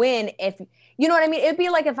can't win if, you know what I mean? It'd be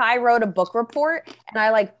like if I wrote a book report and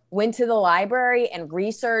I went to the library and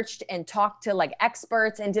researched and talked to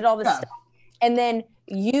experts and did all this stuff. And then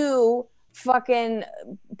you fucking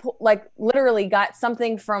literally got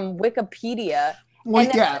something from Wikipedia and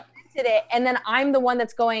then presented it. And then I'm the one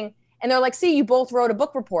that's going, and they're like, see, you both wrote a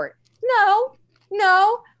book report. No.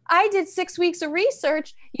 I did 6 weeks of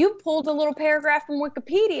research. You pulled a little paragraph from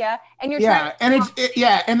Wikipedia, and you're trying.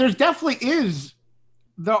 And there's definitely is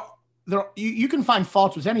you can find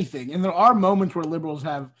faults with anything, and there are moments where liberals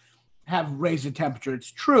have raised the temperature.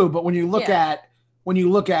 It's true, but when you look at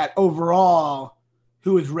overall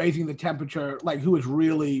who is raising the temperature, who is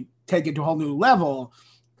really taking it to a whole new level,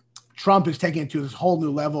 Trump is taking it to this whole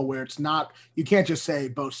new level where it's not. You can't just say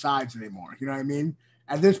both sides anymore. You know what I mean?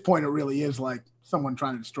 At this point, it really is someone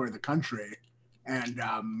trying to destroy the country. And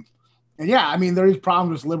yeah, I mean, there is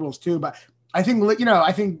problems with liberals too, but I think,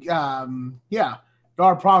 there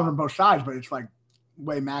are problems on both sides, but it's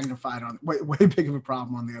way magnified way big of a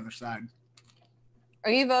problem on the other side.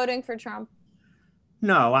 Are you voting for Trump?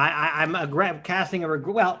 No, I'm casting a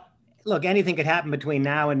regret. Well, look, anything could happen between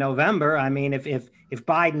now and November. I mean, if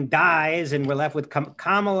Biden dies and we're left with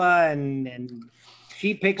Kamala and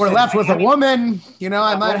we're left with a woman,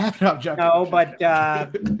 I might have to object. No, but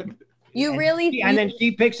then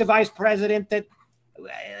she picks a vice president that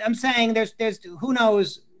I'm saying there's who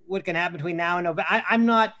knows what can happen between now and November.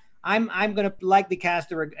 I'm going to likely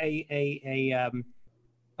cast a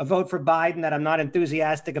vote for Biden that I'm not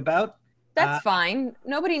enthusiastic about. That's fine.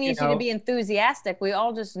 Nobody needs you to be enthusiastic. We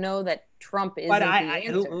all just know that Trump is the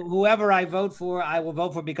answer. Whoever I vote for, I will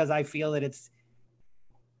vote for because I feel that it's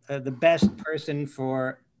the best person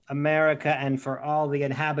for America and for all the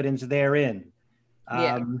inhabitants therein.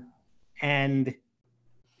 And, I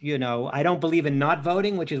don't believe in not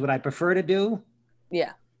voting, which is what I prefer to do.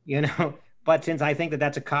 Yeah. But since I think that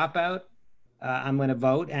that's a cop-out, I'm going to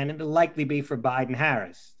vote, and it'll likely be for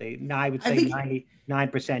Biden-Harris. I would say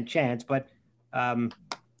 99% chance, but...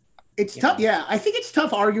 it's tough. Yeah, I think it's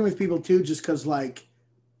tough arguing with people, too, just because,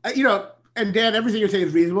 and Dan, everything you're saying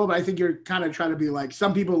is reasonable, but I think you're kind of trying to be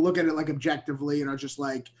some people look at it objectively and are just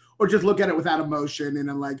or or just look at it without emotion. And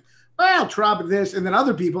I'm like, well, Trump this, and then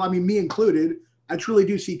other people, I mean, me included, I truly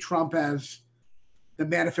do see Trump as the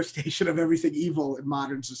manifestation of everything evil in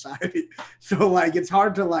modern society. So like, it's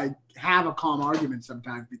hard to like have a calm argument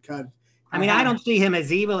sometimes because I don't see him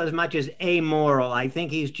as evil as much as amoral. I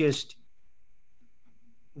think he's just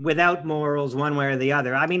without morals one way or the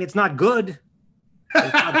other. I mean, it's not good.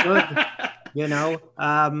 It's not good, you know.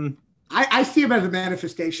 I see him as a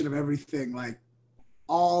manifestation of everything, like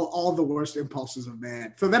all the worst impulses of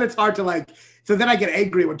man. So then it's hard to like. So then I get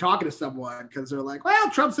angry when talking to someone because they're like, "Well,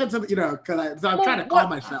 Trump said something," you know. So I'm trying to calm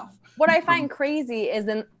myself. What I find crazy is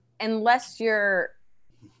unless you're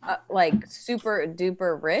like super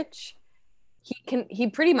duper rich, he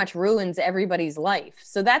pretty much ruins everybody's life.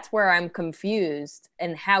 So that's where I'm confused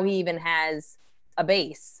and how he even has a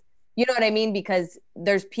base. You know what I mean? Because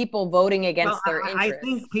there's people voting against their interests. I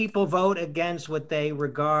think people vote against what they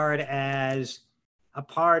regard as a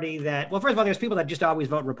party that, well, first of all, there's people that just always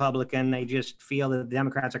vote Republican. They just feel that the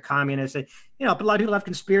Democrats are communists. You know, a lot of people have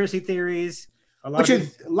conspiracy theories. A lot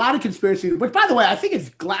of conspiracy. Which, by the way, I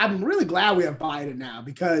think I'm really glad we have Biden now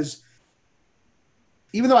because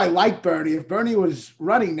even though I like Bernie, if Bernie was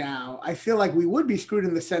running now, I feel like we would be screwed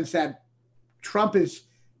in the sense that Trump is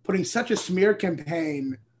putting such a smear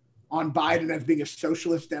campaign on Biden as being a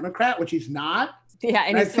socialist Democrat, which he's not. Yeah,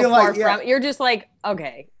 and he's so far from. You're just like,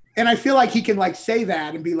 okay. And I feel like he can like say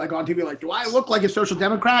that and be like on TV, like, do I look like a social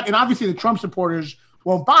democrat? And obviously the Trump supporters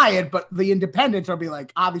won't buy it, but the independents will be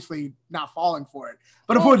like, obviously not falling for it.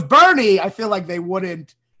 But if it was Bernie, I feel like they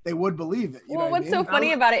would believe it. You know what's so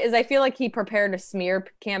funny about it is I feel like he prepared a smear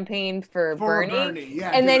campaign for Bernie. Yeah,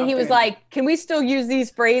 and then he was like, can we still use these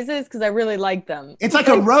phrases? Because I really like them. It's like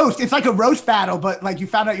a roast. It's like a roast battle, but like you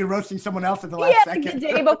found out you're roasting someone else at the last second. The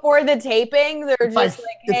day before the taping, they're just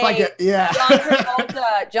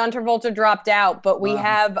John Travolta dropped out, but we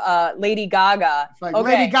have Lady Gaga. It's like,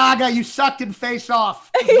 okay. Lady Gaga, you sucked in Face Off.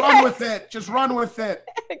 Just run with it. Just run with it.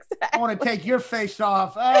 Exactly. I want to take your face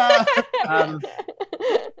off. I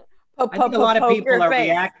think a lot of people are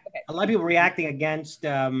reacting against,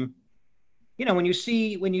 you know, when you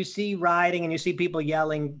see rioting and you see people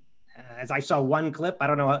yelling, as I saw one clip, I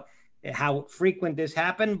don't know how frequent this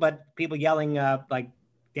happened, but people yelling like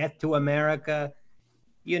 "Death to America."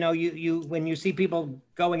 You know, when you see people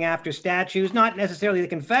going after statues, not necessarily the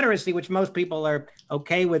Confederacy, which most people are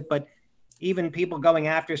okay with, but even people going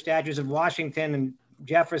after statues of Washington and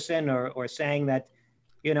Jefferson, or saying that,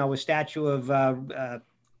 you know, a statue of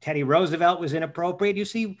Teddy Roosevelt was inappropriate. You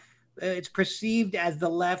see, it's perceived as the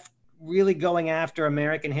left really going after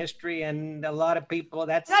American history, and a lot of people.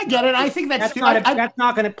 I get it. I think that's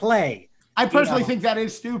not going to play. I personally think that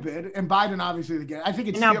is stupid, and Biden obviously again. I think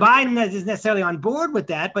it's now Biden isn't necessarily on board with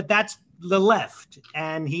that, but that's the left,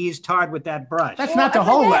 and he's tarred with that brush. That's not the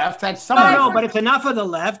whole left. That's some. No, but it's enough of the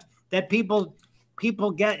left that people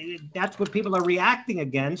get. That's what people are reacting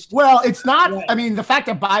against. Well, it's not. Right. I mean, the fact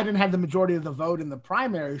that Biden had the majority of the vote in the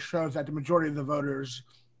primary shows that the majority of the voters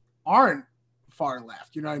aren't far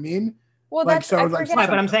left. You know what I mean? Well, right, but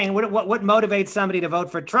I'm saying what motivates somebody to vote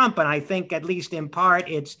for Trump, and I think at least in part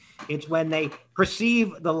it's when they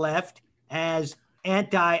perceive the left as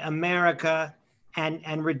anti-America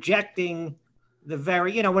and rejecting the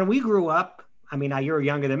very, you know, when we grew up. I mean, now you're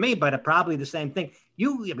younger than me, but probably the same thing.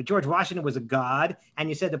 But George Washington was a god, and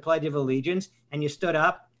you said the Pledge of Allegiance, and you stood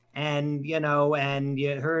up, and you know, and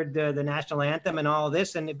you heard the national anthem and all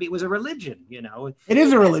this, and it was a religion. You know, it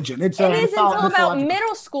is a religion. It is until about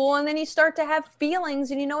middle school, and then you start to have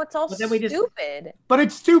feelings, and you know it's all stupid. But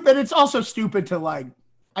it's stupid. It's also stupid to like.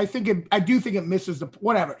 I do think it misses the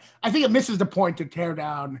whatever. I think it misses the point to tear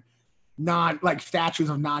down statues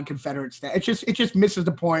of non-Confederate statues. It just misses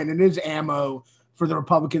the point. It is ammo for the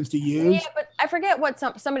Republicans to use. Yeah, but I forget what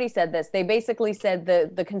somebody said this. They basically said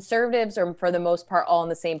the conservatives are for the most part all on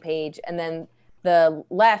the same page, and then the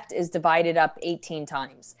left is divided up 18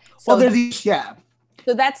 times. So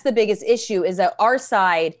So that's the biggest issue, is that our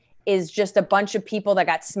side is just a bunch of people that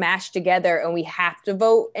got smashed together, and we have to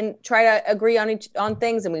vote and try to agree on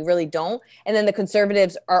things, and we really don't. And then the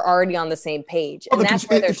conservatives are already on the same page, and that's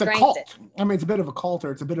where their strength is. I mean, it's a bit of a cult,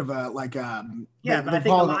 or it's a bit of a like. But I think a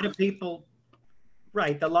lot of people,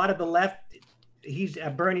 right? A lot of the left.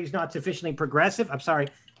 Bernie's not sufficiently progressive. I'm sorry.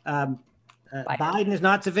 Biden is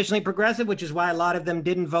not sufficiently progressive, which is why a lot of them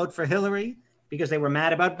didn't vote for Hillary, because they were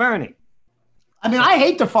mad about Bernie. I mean, I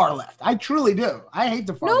hate the far left. I truly do. I hate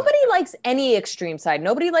the far left. Nobody likes any extreme side.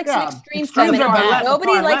 Nobody likes an extreme feminist.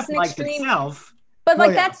 Nobody likes an extreme.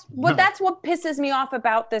 But that's what pisses me off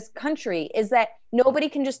about this country, is that nobody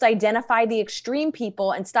can just identify the extreme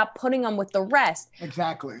people and stop putting them with the rest.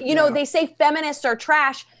 Exactly. You know, they say feminists are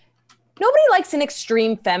trash. nobody likes an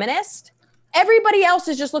extreme feminist. Everybody else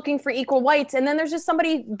is just looking for equal rights. And then there's just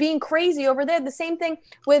somebody being crazy over there. The same thing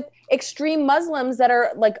with extreme Muslims that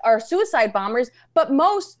are suicide bombers, but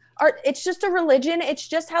most are, it's just a religion. It's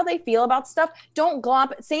just how they feel about stuff. Don't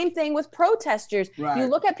glomp. Same thing with protesters. Right. You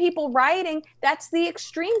look at people rioting, that's the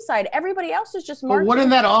extreme side. Everybody else is just marching. Wouldn't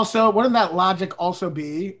that logic also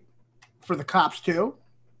be for the cops too?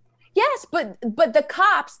 Yes, but the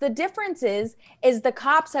cops, the difference is the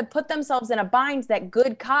cops have put themselves in a bind that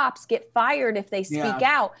good cops get fired if they speak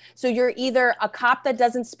out. So you're either a cop that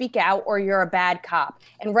doesn't speak out or you're a bad cop.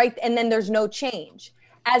 And then there's no change.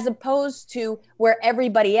 As opposed to where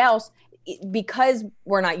everybody else, because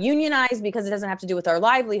we're not unionized, because it doesn't have to do with our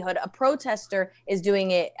livelihood, a protester is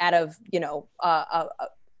doing it out of,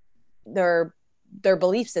 their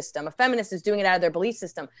belief system. A feminist is doing it out of their belief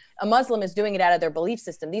system. A Muslim is doing it out of their belief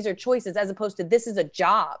system. These are choices as opposed to this is a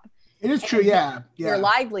job. It is true. Yeah. Your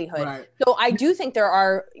livelihood. Right. So I do think there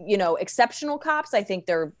are, exceptional cops. I think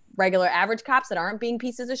they're regular average cops that aren't being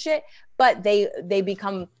pieces of shit, but they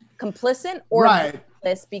become complicit or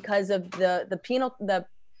this because of the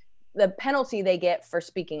penalty they get for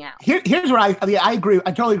speaking out. Here's what I agree.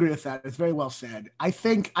 I totally agree with that. It's very well said. I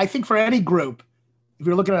think for any group, if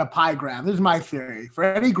you're looking at a pie graph, this is my theory. For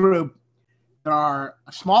any group, there are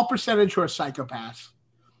a small percentage who are psychopaths,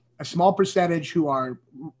 a small percentage who are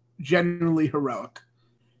genuinely heroic,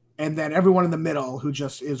 and then everyone in the middle who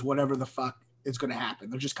just is whatever the fuck is going to happen.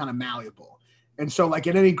 They're just kind of malleable. And so like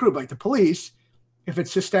in any group, like the police, if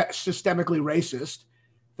it's systemically racist,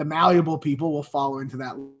 the malleable people will fall into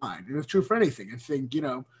that line. And it's true for anything. I think,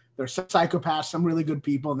 there's some psychopaths, some really good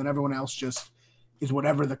people, and then everyone else just is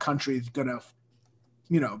whatever the country is going to,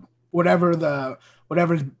 whatever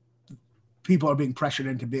people are being pressured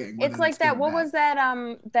into being. It's like that. What was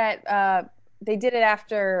that? They did it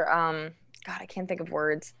after, God, I can't think of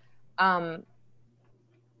words. They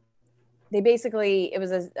basically, it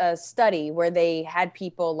was a study where they had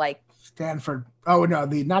people like Stanford. Oh no,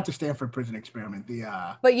 not the Stanford prison experiment.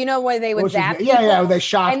 But where they would zap people? Yeah, they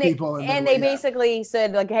shock people. And they basically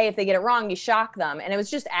said like, hey, if they get it wrong, you shock them. And it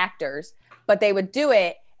was just actors, but they would do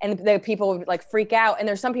it. And the people would like freak out. And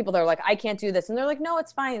there's some people that are like, I can't do this. And they're like, no,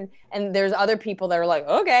 it's fine. And there's other people that are like,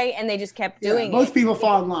 okay. And they just kept doing it. Most people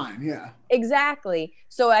fall in line. Yeah. Exactly.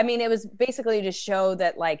 So, I mean, it was basically to show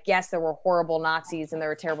that like, yes, there were horrible Nazis and there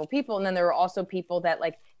were terrible people. And then there were also people that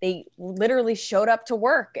like, they literally showed up to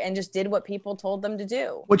work and just did what people told them to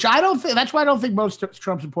do. Which I don't think, that's why I don't think most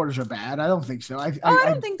Trump supporters are bad. I don't think so. I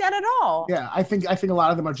don't think that at all. Yeah. I think a lot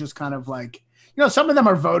of them are just kind of like, some of them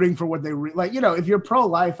are voting for what they like. If you're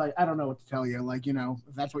pro-life, I don't know what to tell you. Like, if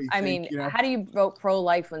that's what you think. How do you vote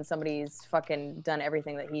pro-life when somebody's fucking done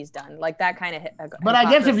everything that he's done? Like that kind of. But I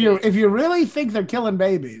guess if you really think they're killing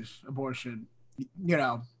babies, abortion,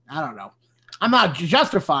 I don't know. I'm not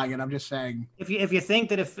justifying it. I'm just saying. If you think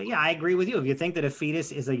that I agree with you. If you think that a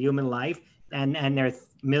fetus is a human life and there are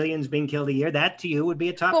millions being killed a year, that to you would be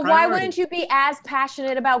a top priority. But why wouldn't you be as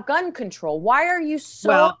passionate about gun control? Why are you so?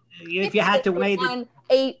 Well, if you had to weigh on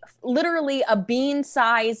literally a bean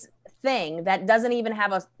size thing that doesn't even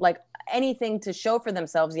have anything to show for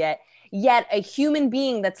themselves yet a human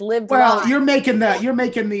being that's lived. Well, you're making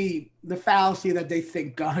the fallacy that they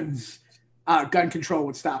think gun control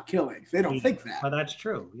would stop killing. They don't think that. Well, that's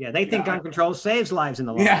true. Yeah, they think gun control saves lives in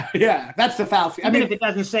the long run. Yeah, that's the fallacy. Even if it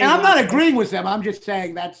doesn't save. And I'm not agreeing with them. I'm just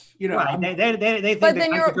saying that's Right. They think. But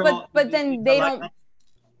then they don't.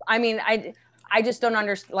 I mean, I just don't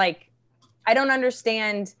understand. Like, I don't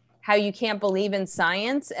understand how you can't believe in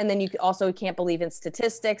science and then you also can't believe in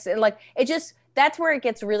statistics and like it just. That's where it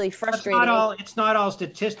gets really frustrating. It's not all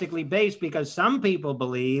statistically based because some people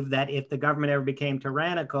believe that if the government ever became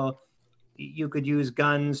tyrannical, you could use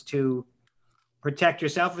guns to protect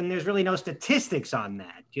yourself, and there's really no statistics on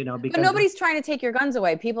that, because but nobody's trying to take your guns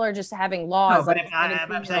away. People are just having laws. No, but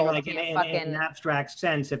I'm saying like in an abstract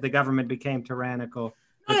sense, if the government became tyrannical,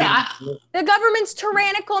 the government's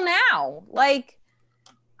tyrannical now. Like,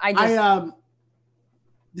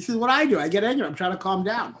 this is what I do. I get angry. I'm trying to calm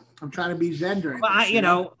down. I'm trying to be zen during this.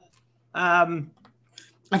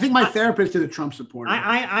 I think my therapist is a Trump supporter.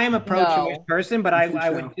 I am a pro-choice person, but I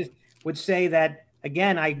would say that,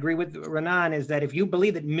 again, I agree with Raanan, is that if you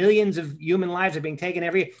believe that millions of human lives are being taken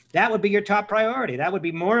every year, that would be your top priority. That would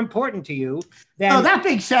be more important to you than. No, that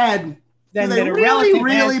being said, do they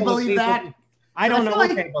really believe that? I don't know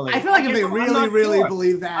what they believe. I feel like if they really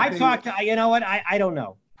believe that. I've talked to, I don't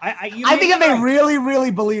know. I think if they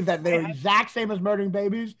really believe that they're exact same as murdering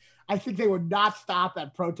babies, I think they would not stop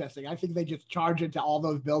at protesting. I think they just charge into all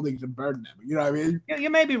those buildings and burn them. You know what I mean? You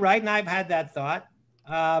may be right, and I've had that thought.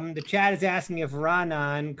 The chat is asking if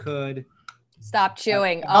Raanan could stop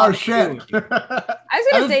chewing. Oh shit! I was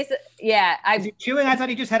gonna say, yeah. Is he chewing? I thought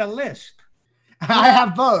he just had a lisp. I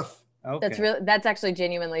have both. Okay. That's actually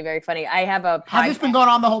genuinely very funny. I have a. Has this been going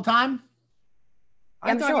on the whole time?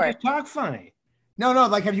 I'm sure. You just talk funny. No.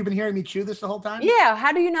 Like, have you been hearing me chew this the whole time? Yeah.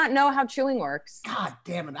 How do you not know how chewing works? God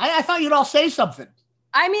damn it! I thought you'd all say something.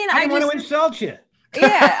 I mean, I didn't want to insult you.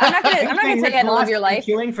 Yeah, I'm not gonna tell you how to live your life.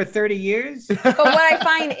 Chewing for 30 years. But what I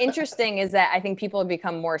find interesting is that I think people have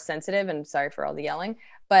become more sensitive, and sorry for all the yelling,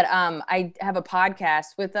 but I have a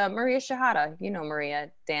podcast with Maria Shahada. You know Maria,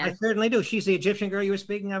 Dan. I certainly do. She's the Egyptian girl you were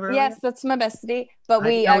speaking of earlier? Yes, that's my bestie. But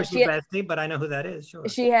I know she's bestie, but I know who that is. Sure.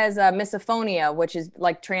 She has misophonia, which is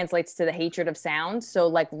like translates to the hatred of sound. So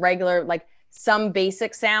like regular, like some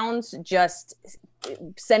basic sounds just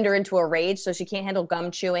send her into a rage. So she can't handle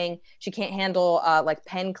gum chewing. She can't handle like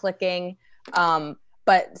pen clicking.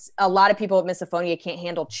 But a lot of people with misophonia can't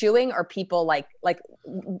handle chewing, or people like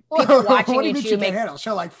people watching you chew make handle?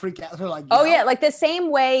 She'll like freak out. She'll like yeah, like the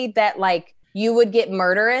same way that like you would get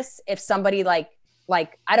murderous if somebody like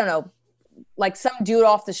I don't know, like some dude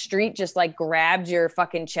off the street just like grabbed your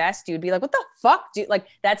fucking chest. You'd be like, what the fuck, dude? Like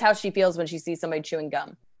that's how she feels when she sees somebody chewing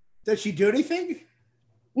gum. Does she do anything?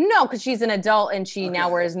 No, because she's an adult and she now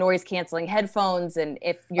wears noise canceling headphones. And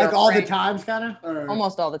if you're like all the times, kind of,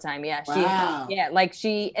 almost all the time, yeah. Wow. And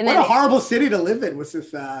what a horrible city to live in with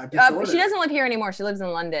this disorder. She doesn't live here anymore. She lives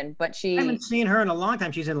in London, but I haven't seen her in a long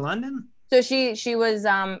time. She's in London. So she was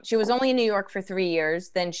only in New York for 3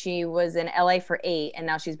 years. Then she was in LA for 8, and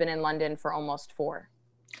now she's been in London for almost 4.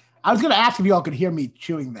 I was going to ask if you all could hear me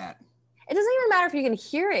chewing that. It doesn't even matter if you can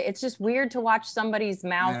hear it. It's just weird to watch somebody's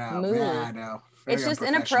mouth move. Yeah, I know. It's just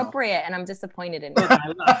inappropriate, and I'm disappointed in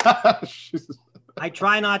it. I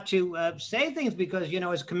try not to say things because,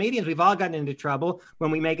 as comedians, we've all gotten into trouble when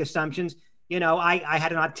we make assumptions. I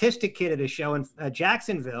had an autistic kid at a show in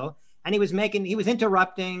Jacksonville, and he was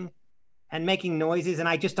interrupting and making noises, and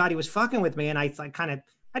I just thought he was fucking with me, and I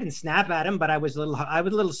didn't snap at him, but I was a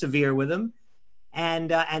little severe with him, and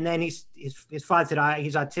then his father said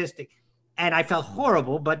he's autistic, and I felt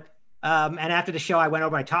horrible, but. And after the show, I went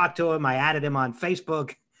over, I talked to him, I added him on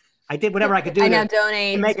Facebook. I did whatever I could do donate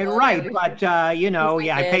to make it right. But,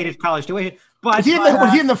 I paid his college tuition. But was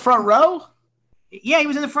he in the front row? Yeah, he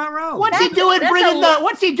was in the front row. What's he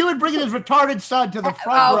doing bringing his retarded son to the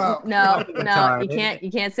front row? No, you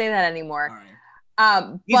can't say that anymore.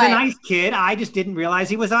 He's a nice kid. I just didn't realize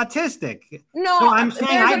he was autistic. No, so I'm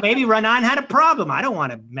saying maybe Raanan had a problem. I don't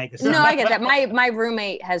want to make a. No, I get that. My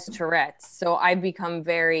roommate has Tourette's, so I've become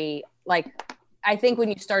very I think when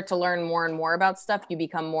you start to learn more and more about stuff, you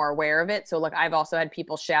become more aware of it. So I've also had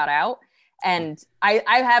people shout out, and I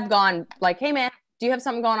have gone like, "Hey man, do you have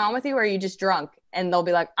something going on with you, or are you just drunk?" And they'll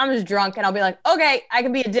be like, "I'm just drunk," and I'll be like, "Okay, I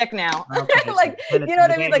can be a dick now." Okay, you know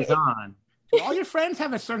what I mean? Like. Do all your friends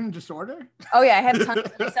have a certain disorder? Oh yeah, I have tons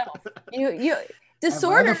of myself. You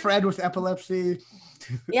disorder. I have a friend with epilepsy.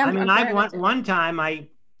 Yeah, I mean, one time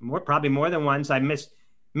probably more than once, I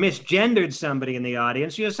misgendered somebody in the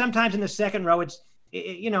audience. Sometimes in the second row, it's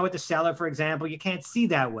at the Cellar, for example, you can't see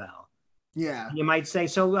that well. Yeah. You might say,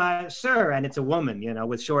 "So, sir," and it's a woman,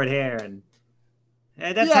 with short hair and.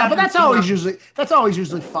 But that's always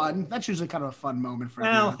usually fun. That's usually kind of a fun moment for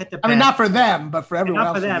everyone. I mean, not for them, but for everyone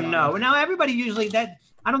else. Not for them, no. Now everybody usually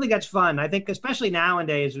I don't think that's fun. I think especially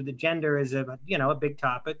nowadays, the gender is a big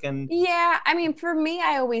topic, and yeah. I mean, for me,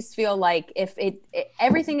 I always feel like if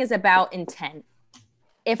everything is about intent.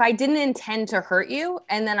 If I didn't intend to hurt you,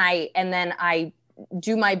 and then I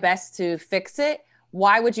do my best to fix it.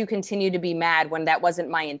 Why would you continue to be mad when that wasn't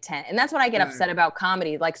my intent? And that's what I get upset about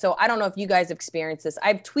comedy. So I don't know if you guys experienced this.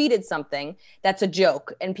 I've tweeted something that's a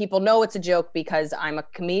joke, and people know it's a joke because I'm a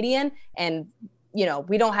comedian, and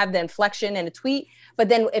we don't have the inflection in a tweet. But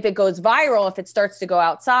then if it goes viral, if it starts to go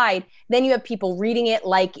outside, then you have people reading it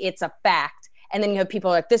like it's a fact. And then you have people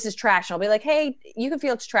like, this is trash. And I'll be like, hey, you can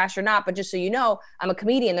feel it's trash or not, but just so you know, I'm a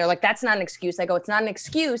comedian. They're like, that's not an excuse. I go, it's not an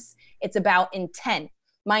excuse. It's about intent.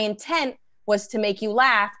 My intent was to make you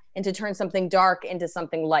laugh and to turn something dark into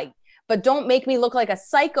something light. But don't make me look like a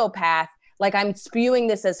psychopath, like I'm spewing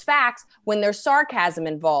this as facts when there's sarcasm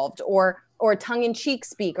involved or tongue-in-cheek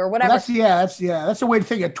speak or whatever. That's the way to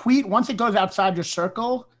think. A tweet, once it goes outside your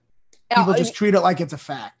circle, people just treat it like it's a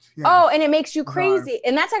fact. Yeah. Oh, and it makes you crazy.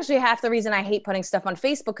 And that's actually half the reason I hate putting stuff on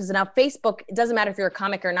Facebook, because now Facebook, it doesn't matter if you're a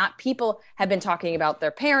comic or not, people have been talking about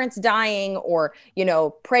their parents dying or,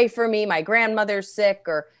 pray for me, my grandmother's sick,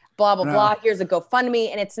 or blah, blah, blah. Here's a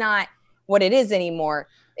GoFundMe. And it's not, what it is anymore.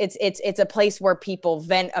 It's a place where people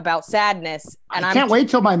vent about sadness. And I can't wait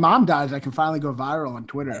till my mom dies. I can finally go viral on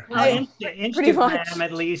Twitter. Instagram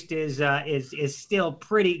at least is still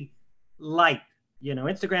pretty light. You know,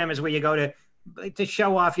 Instagram is where you go to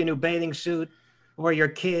show off your new bathing suit or your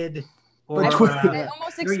kid or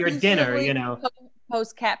your dinner. You know,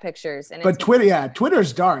 post cat pictures. And but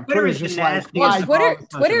Twitter's dark. Twitter's just nasty. like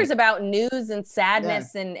Twitter's about news and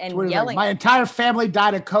sadness and yelling. Like, my entire family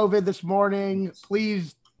died of COVID this morning.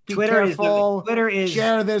 Please. Twitter is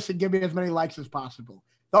share this and give me as many likes as possible.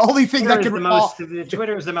 The only thing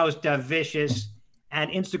Twitter is the most vicious,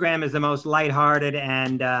 and Instagram is the most lighthearted,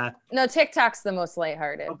 and no, TikTok's the most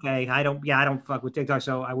lighthearted. Okay, I don't fuck with TikTok,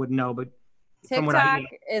 so I wouldn't know. But TikTok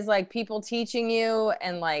is like people teaching you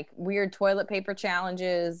and like weird toilet paper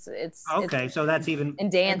challenges. It's so that's even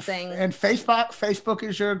and dancing. And Facebook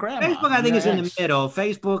is your grandma. Facebook, I think, is in the middle.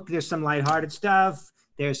 Facebook, there's some lighthearted stuff.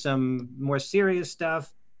 There's some more serious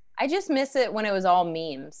stuff. I just miss it when it was all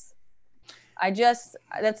memes.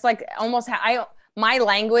 That's like almost how my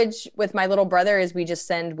language with my little brother is we just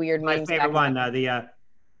send weird memes. My favorite one,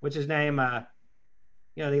 what's his name? That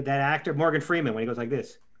actor, Morgan Freeman, when he goes like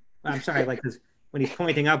this. I'm sorry, like this, when he's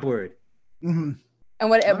pointing upward. Mm-hmm. And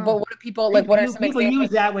what do people like? What are some people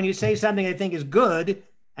use that when you say something they think is good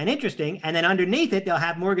and interesting, and then underneath it, they'll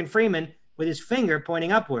have Morgan Freeman with his finger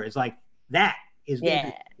pointing upwards. Like that is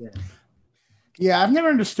good. Yeah, I've never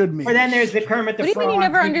understood memes. Or then there's the Kermit the Frog. What do you mean you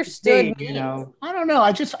never understood memes? You know? I don't know.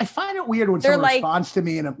 I find it weird when someone responds to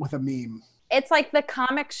me with a meme. It's like the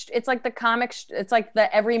comic. It's like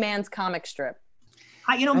the everyman's comic strip.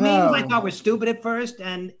 Memes I thought were stupid at first,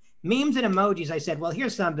 and memes and emojis. I said, well,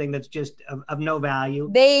 here's something that's just of no value.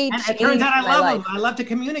 And it turns out I love them. I love to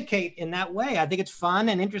communicate in that way. I think it's fun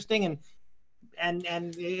and interesting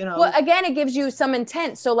and you know. Well, again, it gives you some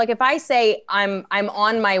intent. So, like, if I say I'm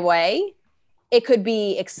on my way. It could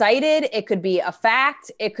be excited. It could be a fact.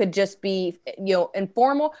 It could just be,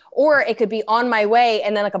 informal, or it could be on my way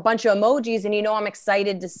and then like a bunch of emojis and I'm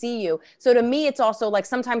excited to see you. So to me, it's also like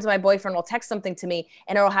sometimes my boyfriend will text something to me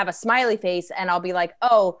and it'll have a smiley face and I'll be like,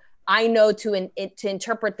 oh, I know to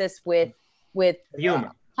interpret this with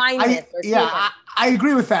humor. Kindness. I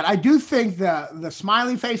agree with that. I do think the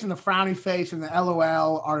smiley face and the frowny face and the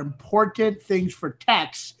LOL are important things for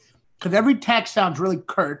text because every text sounds really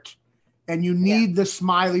curt. And you need the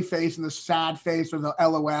smiley face and the sad face or the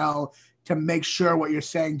LOL to make sure what you're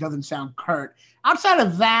saying doesn't sound curt. Outside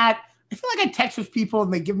of that, I feel like I text with people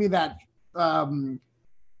and they give me that. I'm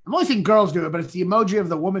only seeing girls do it, but it's the emoji of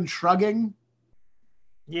the woman shrugging.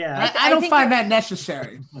 Yeah, I don't find that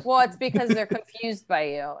necessary. Well, it's because they're confused by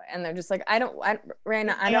you, and they're just like,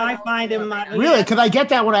 Raanan, I find him really because I get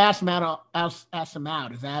that when I ask them out.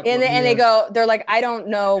 Is that they're like, I don't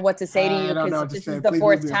know what to say to you because this is the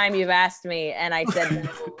fourth time you've asked me, and I said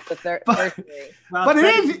the first three. Well, but it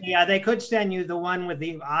is. Yeah, they could send you the one with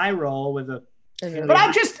the eye roll with the. But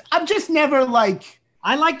I'm just never like.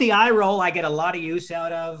 I like the eye roll. I get a lot of use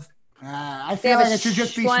out of. I feel like it should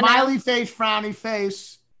just be smiley face, frowny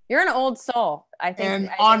face. You're an old soul, I think. And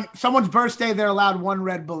on someone's birthday, they're allowed one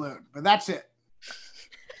red balloon, but that's it.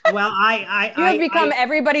 Well, you have become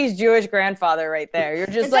everybody's Jewish grandfather right there. You're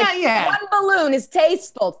just like, one balloon is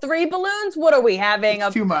tasteful. 3 balloons? What are we having?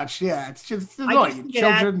 It's too much. Yeah, it's just annoying.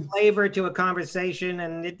 Children flavor to a conversation,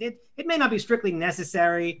 and it may not be strictly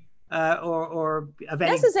necessary or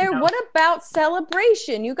necessary. What about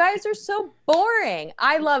celebration? You guys are so boring.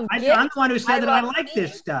 I'm the one who said that I like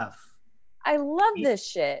this stuff. I love this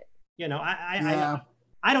shit.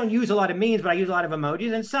 I don't use a lot of memes, but I use a lot of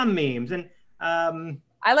emojis and some memes. And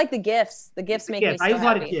I like the GIFs. The GIFs make me so I use a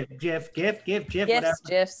lot of GIF,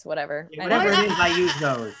 GIFs, whatever. Yeah, whatever it is, I use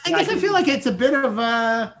those. I feel like it's a bit of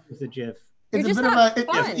a. It's a GIF. It's a bit of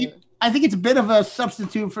a. I think it's a bit of a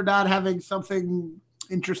substitute for not having something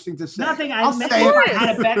interesting to say. Nothing. I was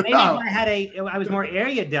more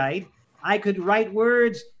erudite. I could write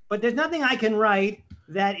words, but there's nothing I can write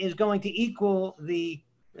that is going to equal the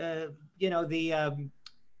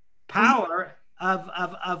power of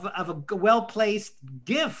a well-placed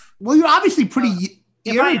GIF. Well, you're obviously pretty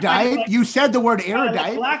erudite. You said the word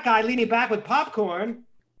erudite. Black guy leaning back with popcorn.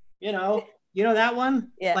 You know that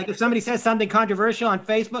one? Yeah. Like if somebody says something controversial on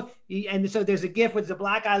Facebook, and so there's a GIF with the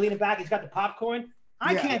black guy leaning back, he's got the popcorn.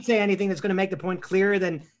 I can't say anything that's going to make the point clearer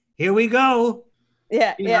than "Here we go."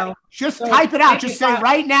 Yeah. Just type it out. Just say,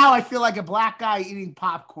 right now, I feel like a black guy eating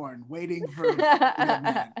popcorn, waiting for.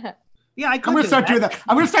 I could. I'm gonna start doing that.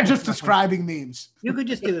 I'm gonna start just describing memes. You could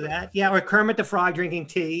just do that. Yeah, or Kermit the Frog drinking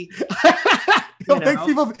tea. It'll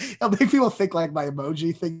make people think like my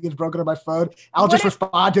emoji thing is broken on my phone. I'll just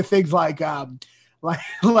respond to things like,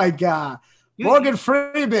 Morgan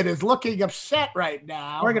Freeman is looking upset right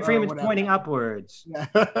now. Morgan Freeman's pointing upwards.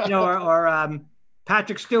 Or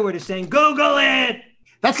Patrick Stewart is saying, Google it.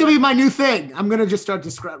 That's going to be my new thing. I'm going to just start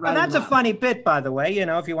describing. Well, that's a funny bit, by the way.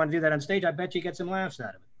 If you want to do that on stage, I bet you get some laughs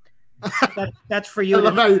out of it. That's for you.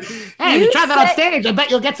 Hey, you try that on stage, I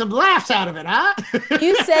bet you'll get some laughs out of it, huh?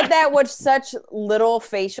 You said that with such little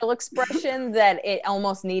facial expression that it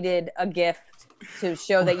almost needed a GIF to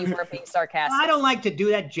show that you were being sarcastic. I don't like to do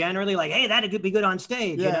that generally. Like, hey, that could be good on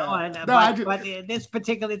stage, but in this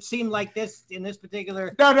particular, it seemed like this in this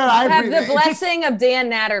particular. No, I have the blessing of Dan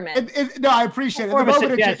Naturman. No, I appreciate it.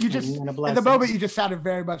 The moment you just sounded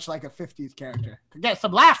very much like a '50s character. Get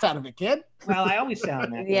some laughs out of it, kid. Well, I always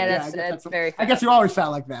sound that. That's very. Funny. I guess you always sound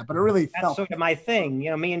like that, but it really that's sort of my thing.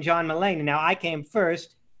 Me and John Mulaney. Now I came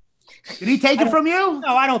first. Did he take it from you?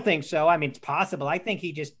 No, I don't think so. I mean, it's possible. I think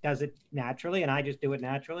he just does it naturally, and I just do it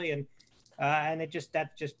naturally, and that's just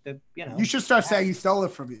the. You should start saying he stole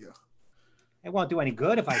it from you. It won't do any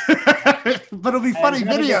good if I. But it'll be funny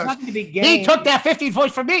videos. He took that 50s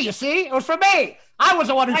voice from me. You see, it was from me. I was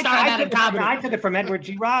the one who started that in comedy. I took it from Edward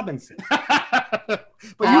G. Robinson. But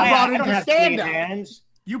you brought it to stand-up.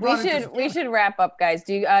 We should wrap up, guys.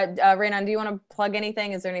 Do you, Raanan, do you want to plug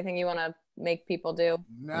anything? Is there anything you want to make people do?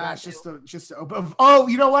 Nah, it's just. Oh,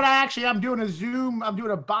 you know what? I'm doing a Zoom. I'm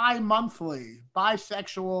doing a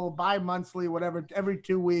bisexual, bi-monthly, whatever, every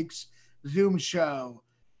 2 weeks Zoom show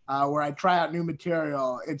where I try out new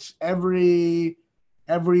material. It's every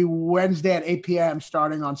Wednesday at 8 p.m.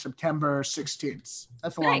 starting on September 16th.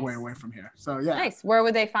 That's a long way away from here. So yeah. Nice. Where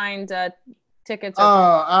would they find tickets?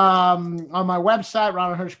 On my website,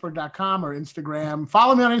 RaananHershberg.com, or Instagram.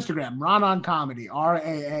 Follow me on Instagram, Raanan Comedy,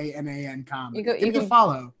 Raanan Comedy. You can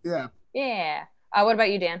follow. Yeah. Yeah. What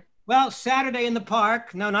about you, Dan? Well, Saturday in the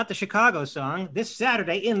Park. No, not the Chicago song. This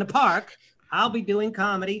Saturday in the Park, I'll be doing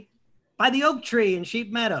comedy by the Oak Tree in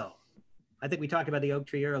Sheep Meadow. I think we talked about the Oak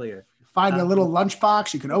Tree earlier. Find a little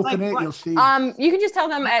lunchbox. You can open it. You'll see. You can just tell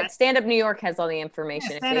them at Stand Up New York has all the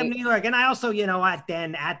information. Yeah, Stand Up New York, and I also, at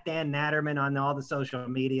Dan Naturman on all the social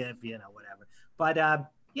media, whatever. But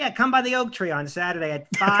come by the Oak Tree on Saturday at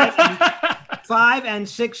 5 and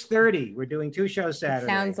 6:30. We're doing 2 shows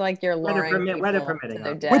Saturday. Sounds like you're luring weather permitting.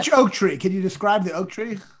 Which Oak Tree? Can you describe the Oak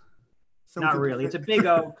Tree? Not really. It's a big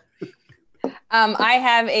oak. I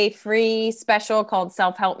have a free special called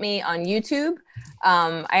Self Help Me on YouTube.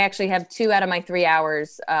 I actually have 2 out of my 3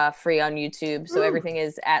 hours free on YouTube. So everything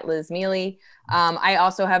is at Liz Miele. I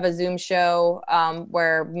also have a Zoom show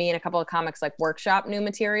where me and a couple of comics workshop new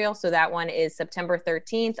material. So that one is September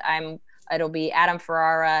 13th. It'll be Adam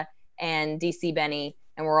Ferrara and DC Benny.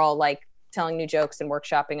 And we're all telling new jokes and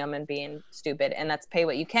workshopping them and being stupid. And that's pay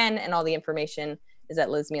what you can. And all the information is at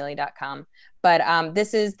lizmiele.com. But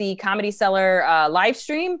this is the Comedy Cellar live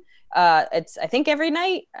stream. It's, I think, every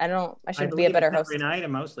night. I should be a better host. Every night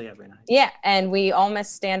and mostly every night. Yeah. And we all miss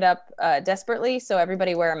stand up desperately. So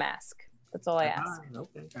everybody wear a mask. That's all I ask.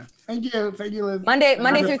 Okay. Thank you, Liz. Monday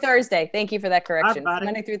through Thursday. Thank you for that correction.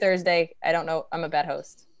 Monday through Thursday. I don't know. I'm a bad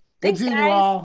host. Thanks, guys.